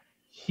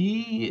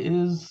 he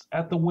is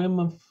at the whim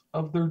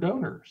of their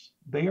donors.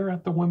 They are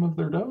at the whim of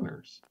their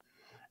donors.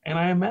 And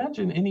I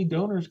imagine any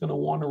donor is going to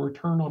want a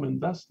return on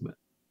investment.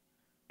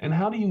 And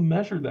how do you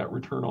measure that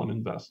return on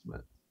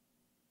investment?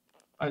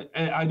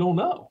 I don't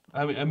know.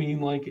 I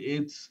mean, like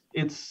it's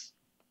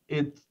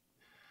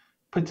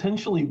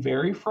potentially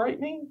very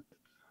frightening.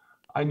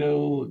 I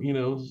know,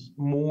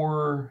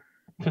 more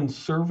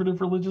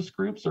conservative religious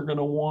groups are going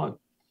to want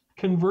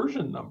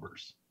conversion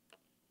numbers.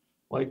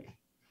 Like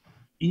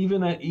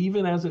even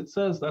as it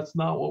says, that's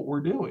not what we're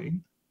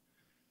doing.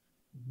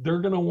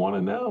 They're going to want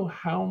to know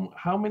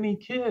how many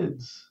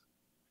kids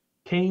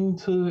came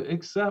to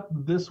accept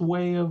this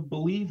way of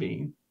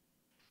believing.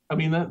 I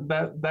mean,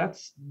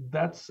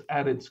 that's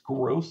at its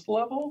gross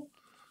level,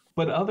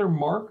 but other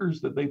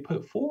markers that they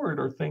put forward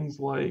are things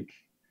like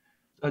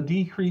a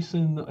decrease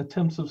in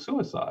attempts of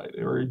suicide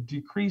or a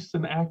decrease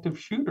in active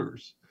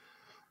shooters.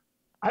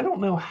 I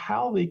don't know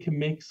how they can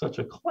make such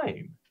a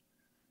claim.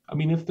 I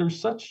mean, if there's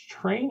such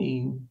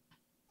training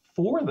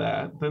for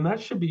that, then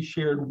that should be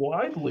shared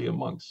widely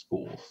amongst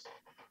schools.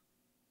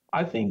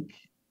 I think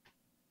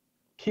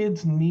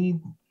kids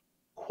need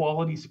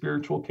quality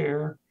spiritual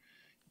care.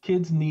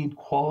 Kids need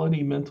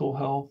quality mental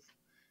health.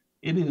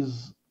 It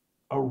is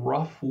a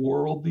rough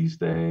world these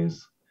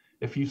days.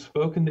 If you've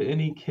spoken to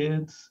any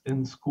kids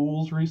in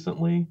schools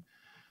recently,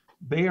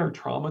 they are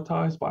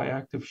traumatized by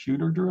active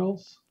shooter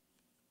drills.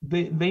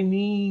 They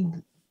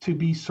need to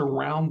be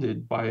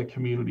surrounded by a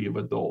community of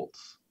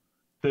adults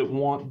that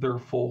want their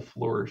full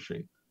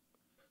flourishing.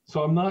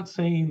 So I'm not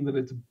saying that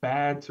it's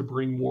bad to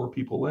bring more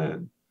people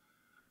in,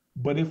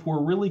 but if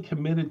we're really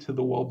committed to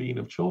the well-being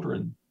of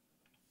children,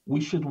 we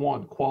should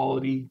want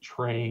quality,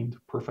 trained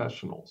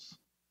professionals.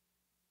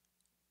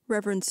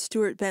 Reverend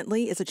Stuart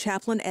Bentley is a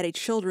chaplain at a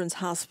children's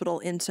hospital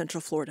in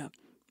Central Florida.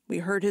 We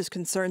heard his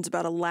concerns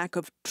about a lack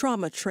of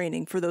trauma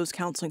training for those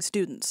counseling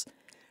students.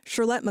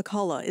 Charlotte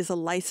McCullough is a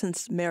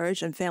licensed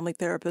marriage and family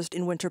therapist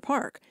in Winter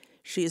Park.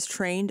 She is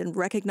trained in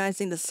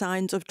recognizing the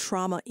signs of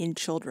trauma in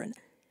children.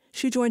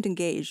 She joined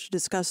Engage to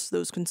discuss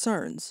those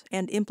concerns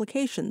and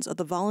implications of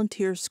the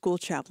volunteer school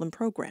chaplain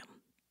program.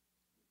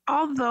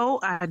 Although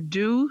I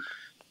do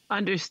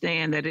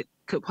understand that it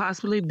could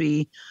possibly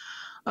be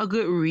a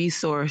good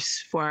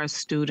resource for our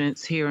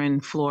students here in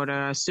Florida,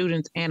 our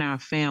students and our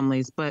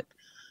families. But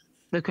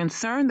the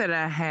concern that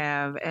I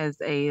have as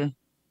a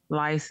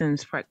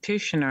licensed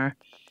practitioner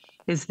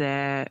is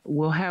that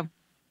we'll have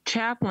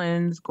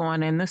chaplains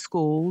going in the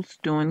schools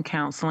doing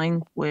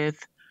counseling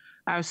with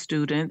our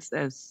students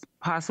as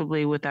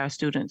possibly with our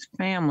students'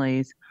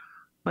 families,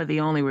 but the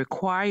only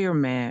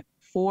requirement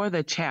for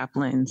the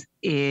chaplains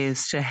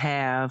is to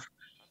have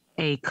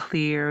a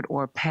cleared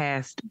or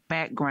passed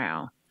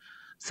background.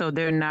 So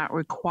they're not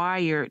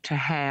required to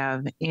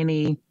have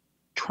any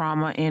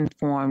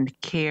trauma-informed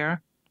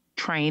care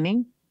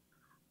training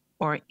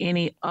or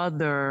any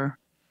other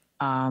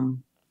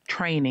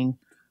training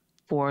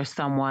for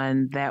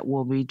someone that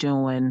will be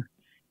doing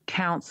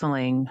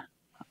counseling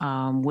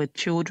with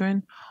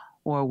children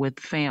or with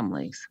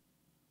families.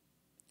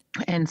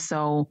 And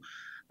so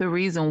the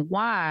reason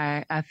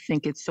why I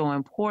think it's so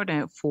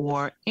important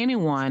for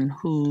anyone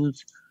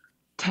who's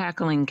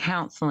tackling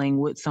counseling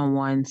with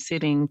someone,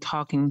 sitting,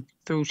 talking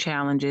through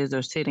challenges,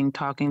 or sitting,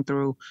 talking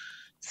through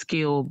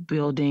skill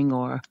building,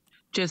 or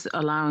just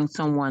allowing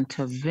someone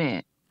to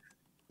vent.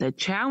 The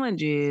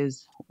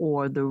challenges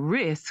or the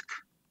risk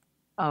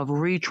of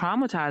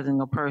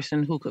re-traumatizing a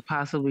person who could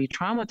possibly be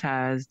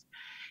traumatized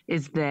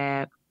is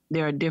that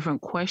there are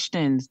different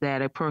questions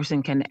that a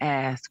person can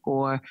ask,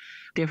 or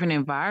different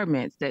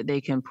environments that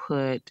they can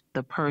put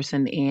the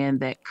person in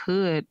that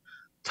could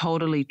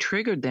totally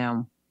trigger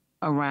them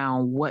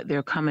around what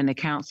they're coming to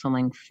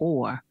counseling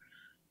for.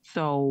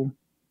 So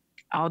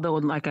although,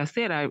 like I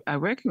said, I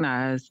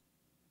recognize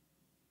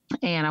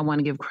and I want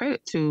to give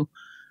credit to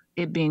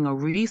it being a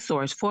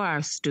resource for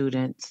our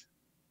students,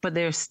 but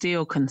there's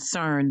still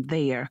concern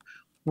there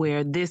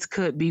where this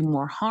could be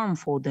more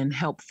harmful than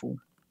helpful.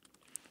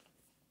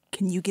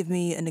 Can you give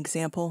me an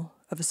example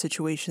of a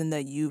situation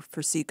that you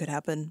foresee could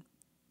happen?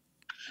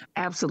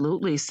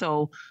 Absolutely.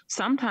 So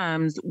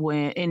sometimes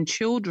when in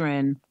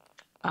children,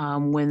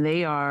 when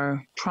they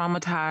are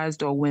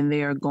traumatized or when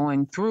they are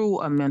going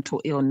through a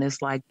mental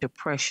illness like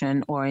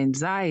depression or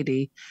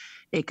anxiety,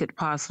 it could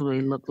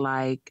possibly look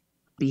like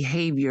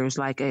behaviors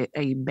like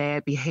a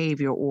bad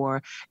behavior,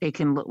 or it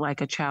can look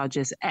like a child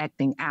just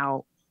acting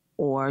out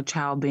or a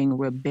child being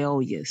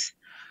rebellious.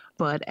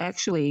 But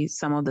actually,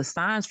 some of the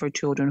signs for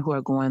children who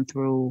are going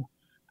through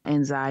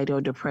anxiety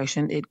or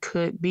depression, it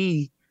could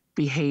be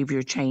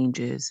behavior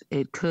changes.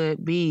 It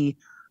could be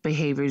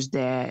behaviors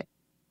that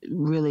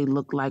really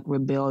look like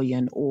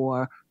rebellion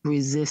or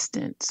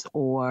resistance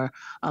or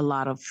a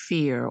lot of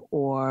fear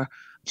or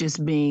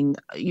just being,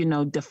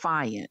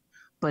 defiant.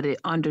 But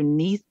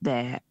underneath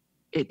that,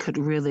 it could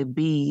really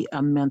be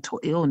a mental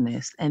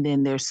illness. And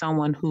then there's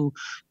someone who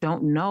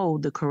don't know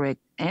the correct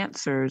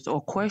answers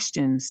or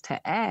questions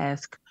to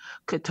ask,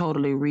 could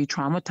totally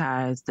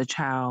re-traumatize the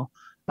child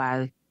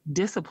by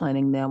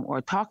disciplining them or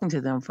talking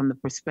to them from the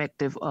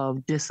perspective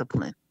of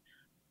discipline.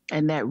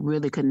 And that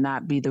really could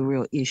not be the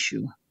real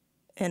issue.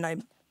 And I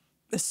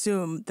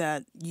assume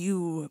that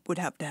you would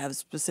have to have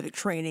specific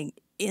training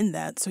in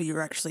that, so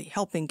you're actually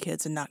helping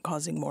kids and not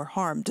causing more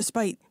harm,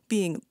 despite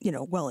being,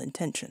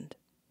 well-intentioned.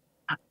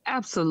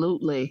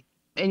 Absolutely.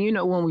 And,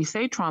 when we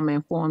say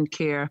trauma-informed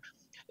care,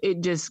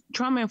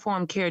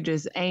 trauma-informed care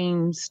just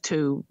aims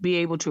to be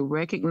able to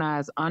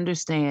recognize,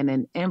 understand,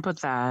 and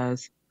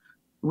empathize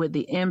with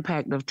the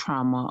impact of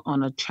trauma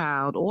on a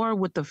child or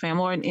with the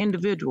family or an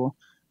individual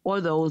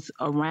or those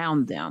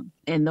around them.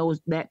 And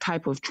that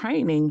type of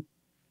training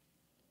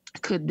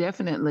could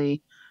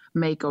definitely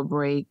make or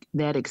break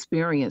that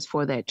experience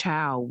for that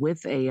child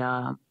with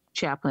a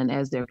chaplain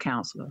as their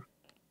counselor.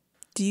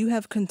 Do you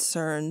have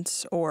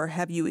concerns, or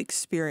have you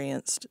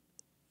experienced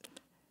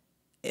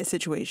a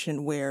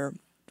situation where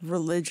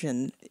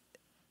religion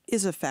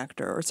is a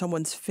factor, or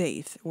someone's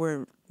faith,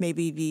 where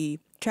maybe the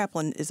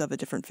chaplain is of a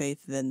different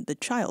faith than the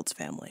child's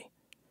family?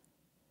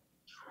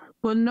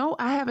 Well, no,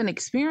 I haven't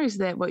experienced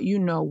that, but you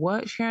know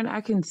what, Sharon,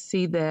 I can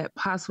see that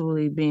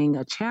possibly being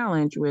a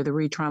challenge with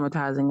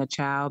re-traumatizing a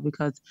child,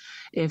 because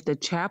if the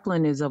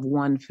chaplain is of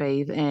one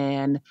faith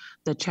and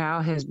the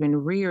child has been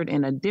reared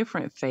in a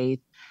different faith,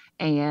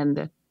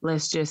 and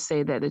let's just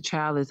say that the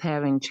child is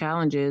having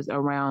challenges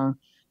around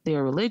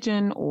their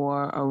religion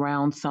or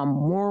around some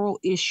moral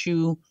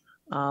issue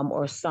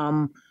or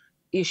some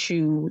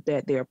issue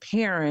that their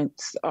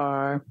parents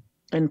are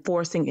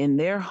enforcing in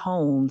their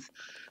homes,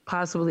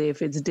 possibly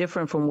if it's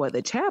different from what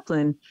the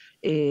chaplain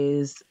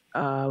is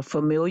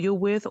familiar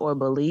with or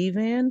believe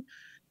in,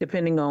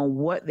 depending on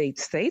what they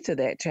say to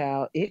that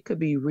child, it could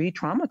be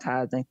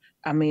re-traumatizing.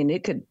 I mean,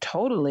 it could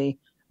totally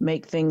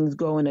make things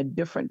go in a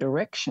different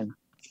direction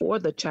for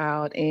the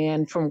child.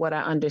 And from what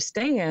I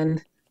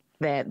understand,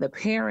 that the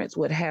parents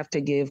would have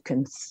to give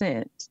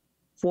consent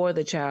for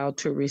the child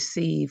to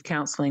receive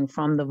counseling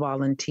from the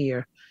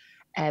volunteer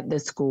at the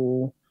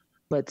school.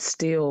 But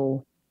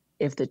still,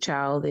 if the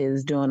child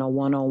is doing a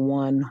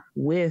one-on-one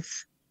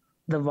with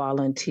the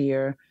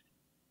volunteer,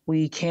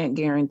 we can't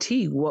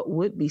guarantee what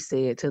would be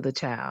said to the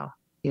child,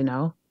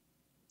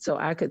 So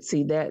I could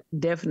see that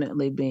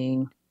definitely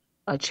being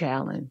a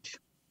challenge.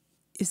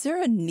 Is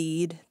there a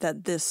need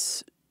that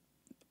this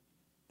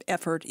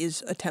effort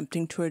is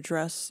attempting to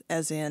address,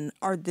 as in,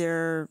 are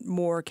there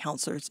more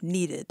counselors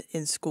needed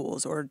in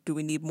schools, or do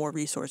we need more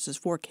resources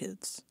for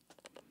kids?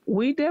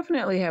 We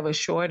definitely have a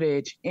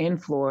shortage in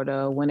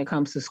Florida when it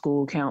comes to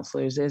school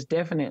counselors. There's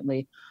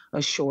definitely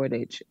a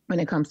shortage when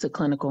it comes to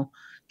clinical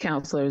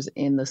counselors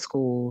in the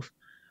schools.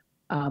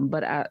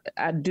 But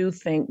I do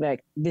think that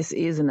this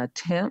is an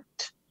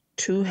attempt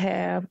to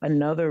have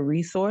another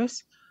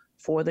resource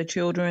for the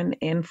children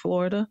in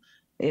Florida.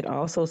 It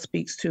also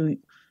speaks to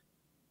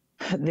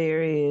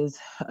there is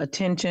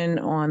attention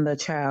on the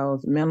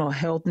child's mental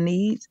health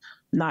needs,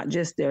 not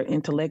just their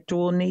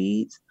intellectual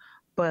needs.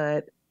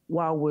 But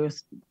while we're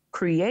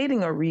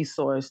creating a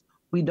resource,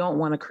 we don't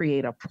want to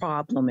create a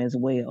problem as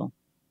well.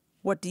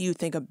 What do you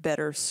think a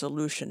better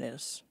solution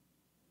is?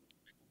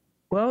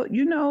 Well,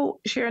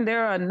 Sharon,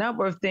 there are a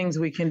number of things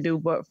we can do,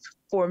 but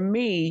for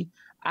me,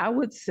 I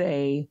would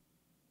say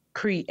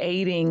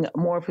creating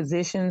more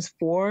positions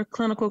for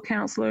clinical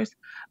counselors,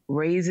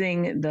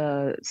 raising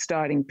the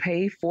starting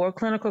pay for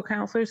clinical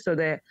counselors so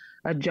that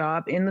a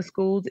job in the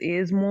schools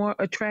is more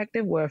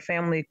attractive, where a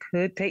family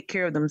could take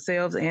care of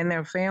themselves and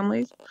their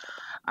families.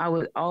 I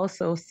would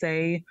also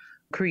say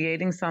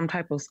creating some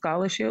type of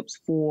scholarships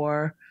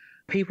for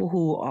people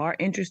who are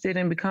interested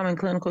in becoming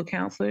clinical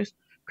counselors,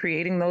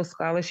 creating those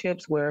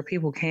scholarships where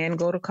people can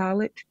go to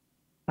college,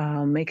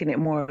 making it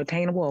more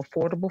attainable,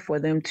 affordable for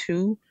them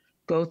to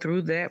go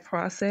through that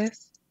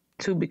process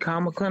to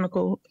become a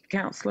clinical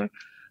counselor,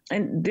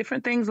 and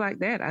different things like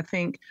that. I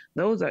think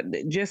those are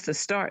just a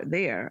start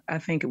there. I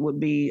think it would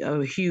be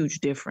a huge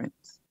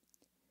difference.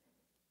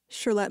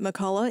 Shirlette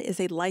McCullough is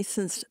a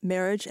licensed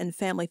marriage and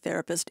family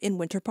therapist in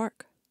Winter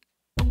Park.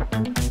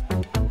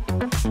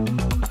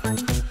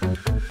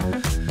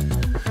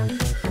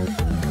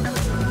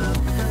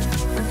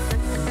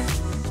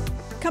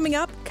 Coming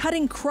up,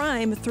 cutting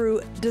crime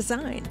through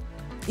design.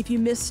 If you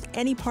missed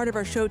any part of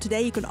our show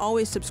today, you can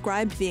always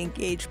subscribe to the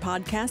Engage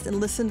podcast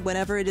and listen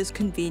whenever it is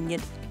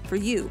convenient for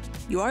you.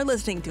 You are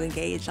listening to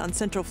Engage on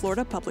Central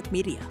Florida Public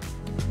Media.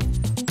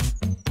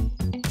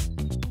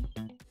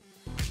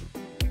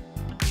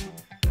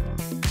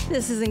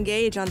 This is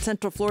Engage on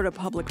Central Florida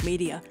Public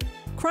Media.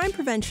 Crime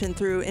prevention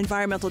through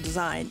environmental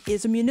design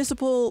is a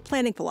municipal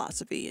planning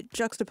philosophy. It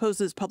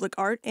juxtaposes public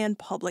art and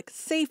public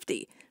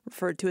safety.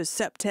 Referred to as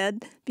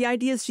CEPTED, the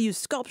idea is to use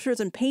sculptures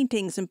and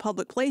paintings in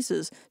public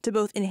places to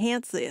both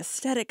enhance the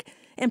aesthetic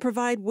and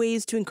provide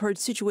ways to encourage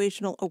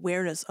situational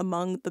awareness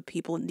among the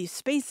people in these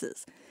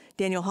spaces.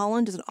 Daniel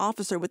Holland is an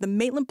officer with the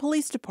Maitland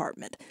Police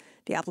Department.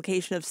 The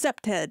application of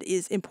CEPTED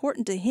is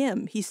important to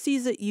him. He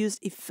sees it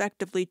used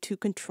effectively to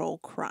control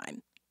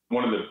crime.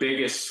 One of the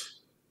biggest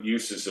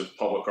uses of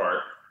public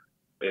art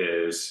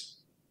is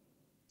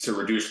to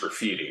reduce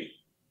graffiti.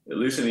 At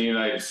least in the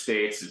United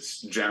States,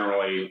 it's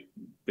generally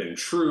been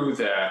true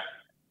that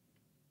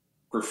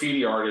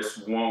graffiti artists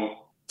won't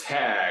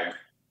tag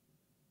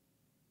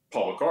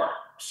public art.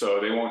 So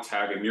they won't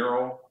tag a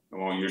mural, they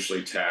won't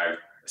usually tag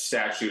a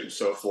statue and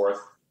so forth.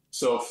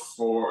 So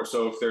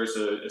if there's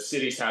a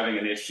city's having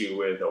an issue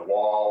with a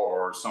wall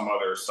or some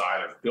other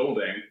side of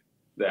building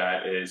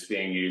that is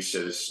being used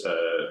as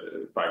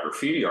by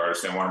graffiti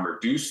artists, they want to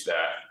reduce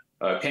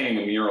that. Painting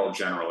a mural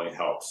generally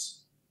helps.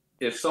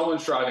 If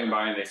someone's driving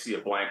by and they see a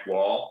blank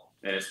wall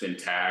and it's been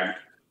tagged,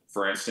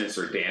 for instance,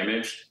 or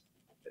damaged,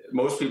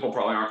 most people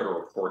probably aren't going to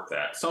report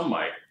that. Some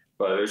might,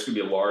 but there's going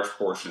to be a large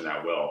portion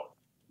that will.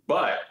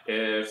 But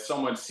if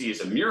someone sees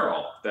a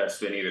mural that's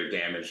been either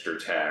damaged or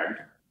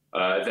tagged,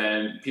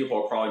 then people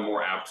are probably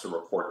more apt to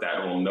report that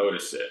and will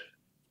notice it.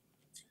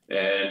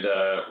 And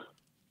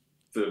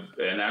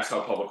that's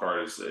how public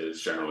art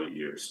is generally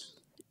used.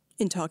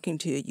 In talking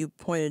to you, you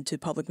pointed to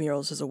public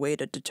murals as a way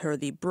to deter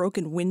the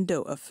broken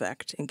window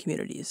effect in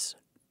communities.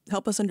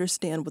 Help us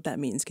understand what that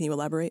means. Can you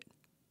elaborate?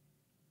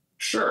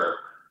 Sure.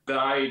 The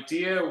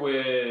idea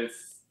with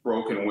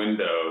broken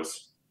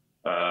windows,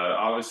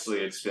 obviously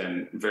it's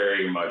been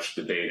very much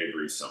debated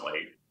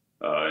recently,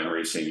 in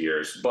recent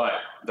years, but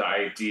the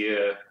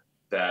idea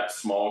that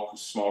small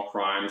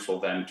crimes will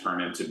then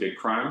turn into big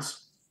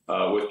crimes.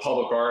 With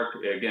public art,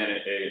 again,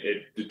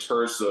 it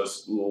deters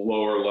those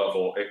lower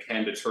level. It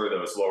can deter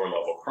those lower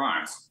level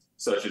crimes,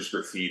 such as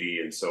graffiti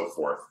and so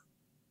forth.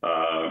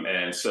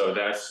 And so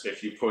that's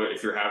if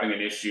you're having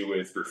an issue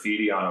with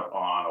graffiti on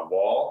a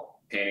wall,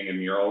 painting a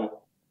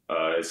mural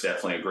is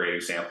definitely a great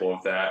example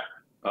of that.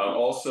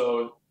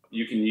 Also,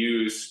 you can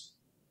use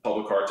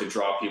public art to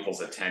draw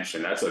people's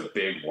attention. That's a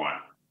big one.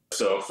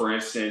 So, for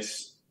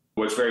instance,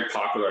 what's very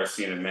popular I've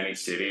seen in many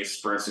cities.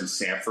 For instance,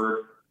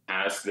 Sanford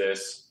has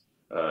this.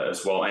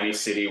 As well, any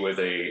city with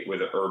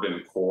an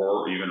urban core,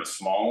 or even a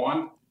small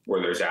one,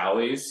 where there's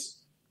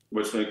alleys,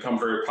 which become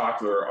very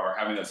popular, are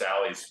having those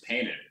alleys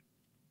painted.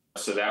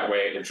 So that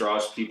way it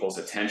draws people's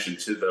attention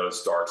to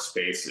those dark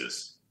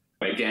spaces.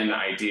 Again, the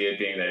idea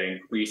being that it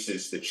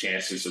increases the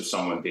chances of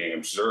someone being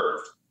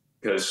observed.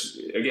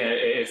 Because again,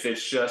 if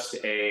it's just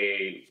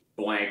a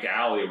blank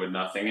alley with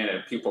nothing in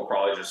it, people are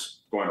probably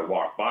just going to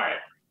walk by it.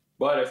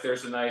 But if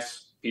there's a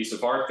nice piece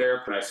of art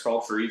there, a nice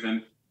sculpture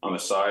even on the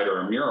side or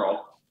a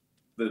mural,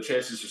 the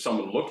chances of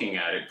someone looking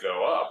at it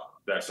go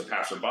up. That's a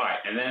passerby.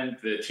 And then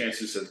the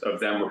chances of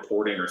them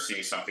reporting or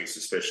seeing something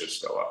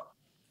suspicious go up.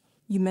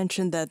 You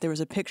mentioned that there was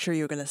a picture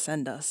you were going to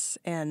send us.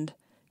 And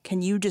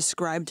can you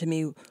describe to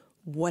me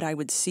what I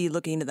would see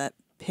looking into that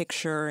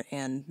picture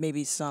and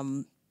maybe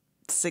some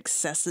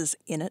successes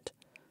in it?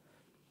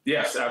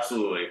 Yes,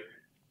 absolutely.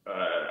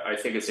 I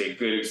think it's a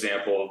good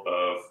example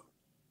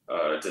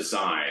of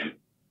design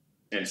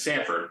in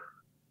Sanford.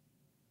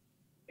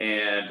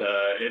 And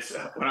it's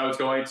when I was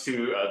going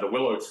to the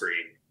Willow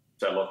Tree,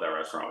 which I love that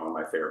restaurant, one of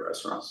my favorite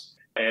restaurants.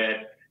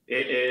 And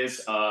it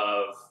is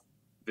of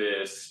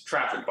this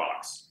traffic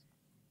box.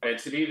 And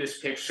to me, this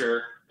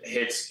picture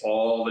hits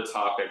all the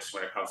topics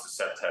when it comes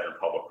to septet and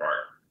public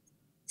art.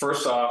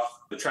 First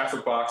off, the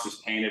traffic box is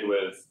painted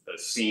with a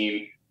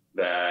scene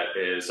that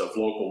is of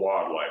local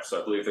wildlife.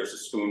 So I believe there's a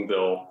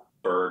spoonbill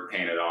bird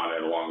painted on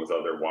it along with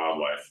other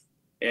wildlife.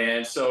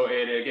 And so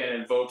it, again,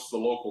 invokes the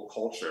local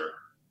culture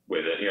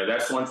with it.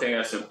 That's one thing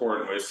that's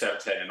important with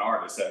septet and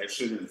art, is that it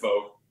should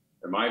invoke,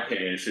 in my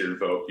opinion, it should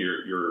invoke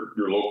your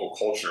local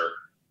culture,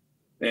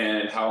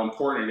 and how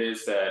important it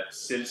is that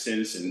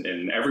citizens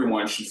and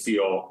everyone should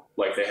feel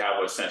like they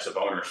have a sense of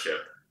ownership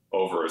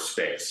over a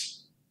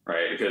space,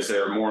 right? Because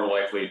they're more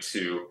likely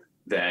to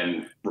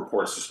then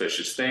report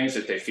suspicious things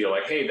if they feel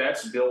like, hey,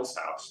 that's Bill's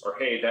house, or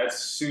hey, that's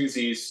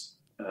Susie's,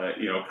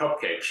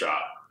 cupcake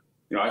shop.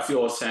 I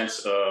feel a sense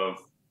of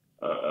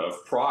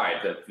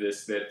pride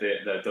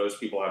that those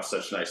people have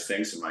such nice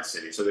things in my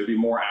city. So they'd be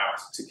more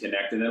apt to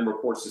connect and then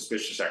report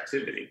suspicious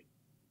activity.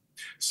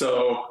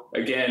 So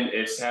again,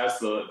 it has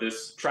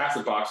this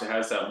traffic box. It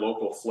has that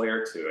local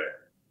flair to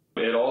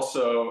it. It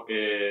also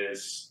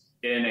is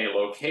in a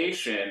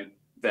location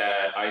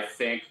that I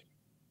think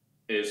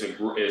is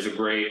a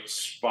great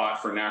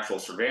spot for natural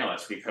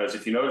surveillance, because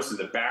if you notice in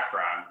the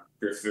background,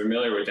 if you're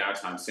familiar with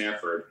downtown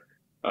Sanford,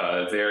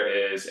 there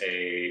is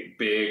a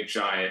big,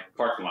 giant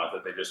parking lot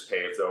that they just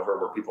paved over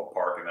where people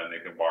park, and then they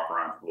can walk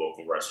around to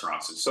local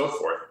restaurants and so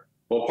forth.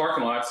 Well,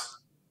 parking lots,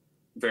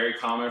 very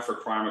common for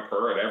crime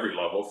occur at every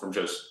level, from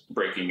just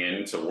breaking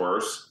in to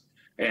worse.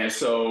 And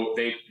so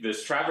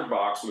this traffic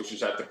box, which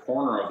is at the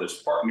corner of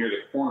this near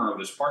the corner of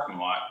this parking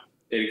lot,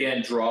 it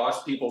again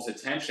draws people's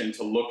attention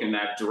to look in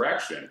that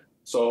direction.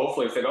 So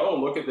hopefully if they go, oh,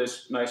 look at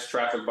this nice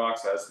traffic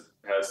box,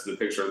 has the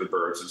picture of the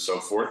birds and so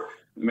forth.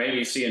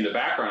 Maybe see in the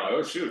background, like,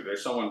 oh shoot,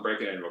 there's someone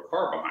breaking into a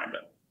car behind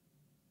them.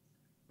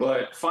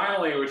 But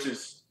finally, which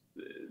is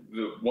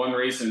the one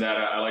reason that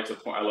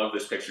I love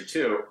this picture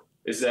too,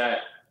 is that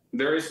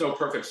there is no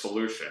perfect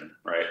solution,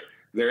 right?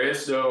 There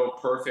is no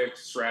perfect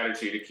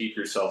strategy to keep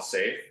yourself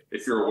safe.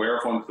 If you're aware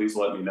of one, please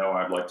let me know.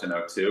 I'd like to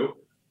know too.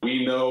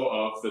 We know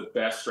of the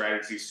best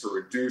strategies to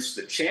reduce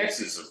the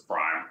chances of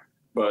crime,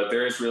 but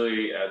there is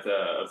really,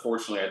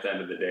 unfortunately, at the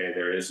end of the day,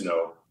 there is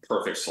no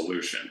perfect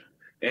solution.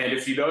 And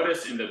if you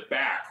notice in the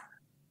back,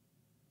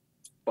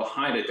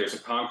 behind it, there's a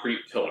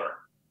concrete pillar.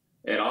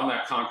 And on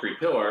that concrete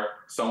pillar,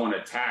 someone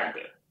had tagged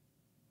it.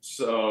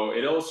 So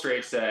it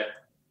illustrates that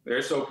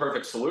there's no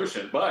perfect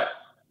solution, but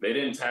they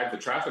didn't tag the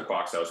traffic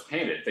box that was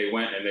painted. They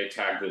went and they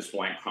tagged this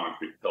blank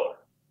concrete pillar.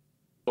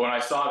 When I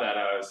saw that,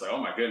 I was like, oh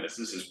my goodness,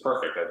 this is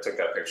perfect. I took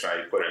that picture.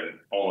 I put it in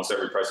almost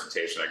every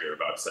presentation I give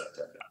about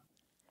septet.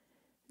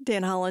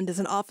 Dan Holland is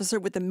an officer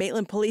with the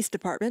Maitland Police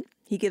Department.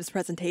 He gives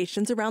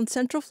presentations around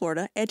Central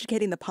Florida,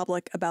 educating the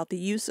public about the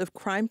use of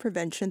crime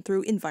prevention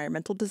through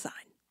environmental design.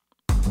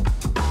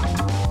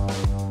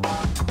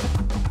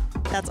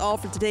 That's all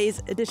for today's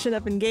edition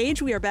of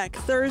Engage. We are back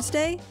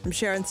Thursday. I'm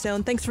Sharon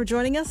Stone. Thanks for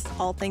joining us.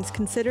 All Things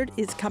Considered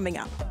is coming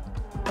up.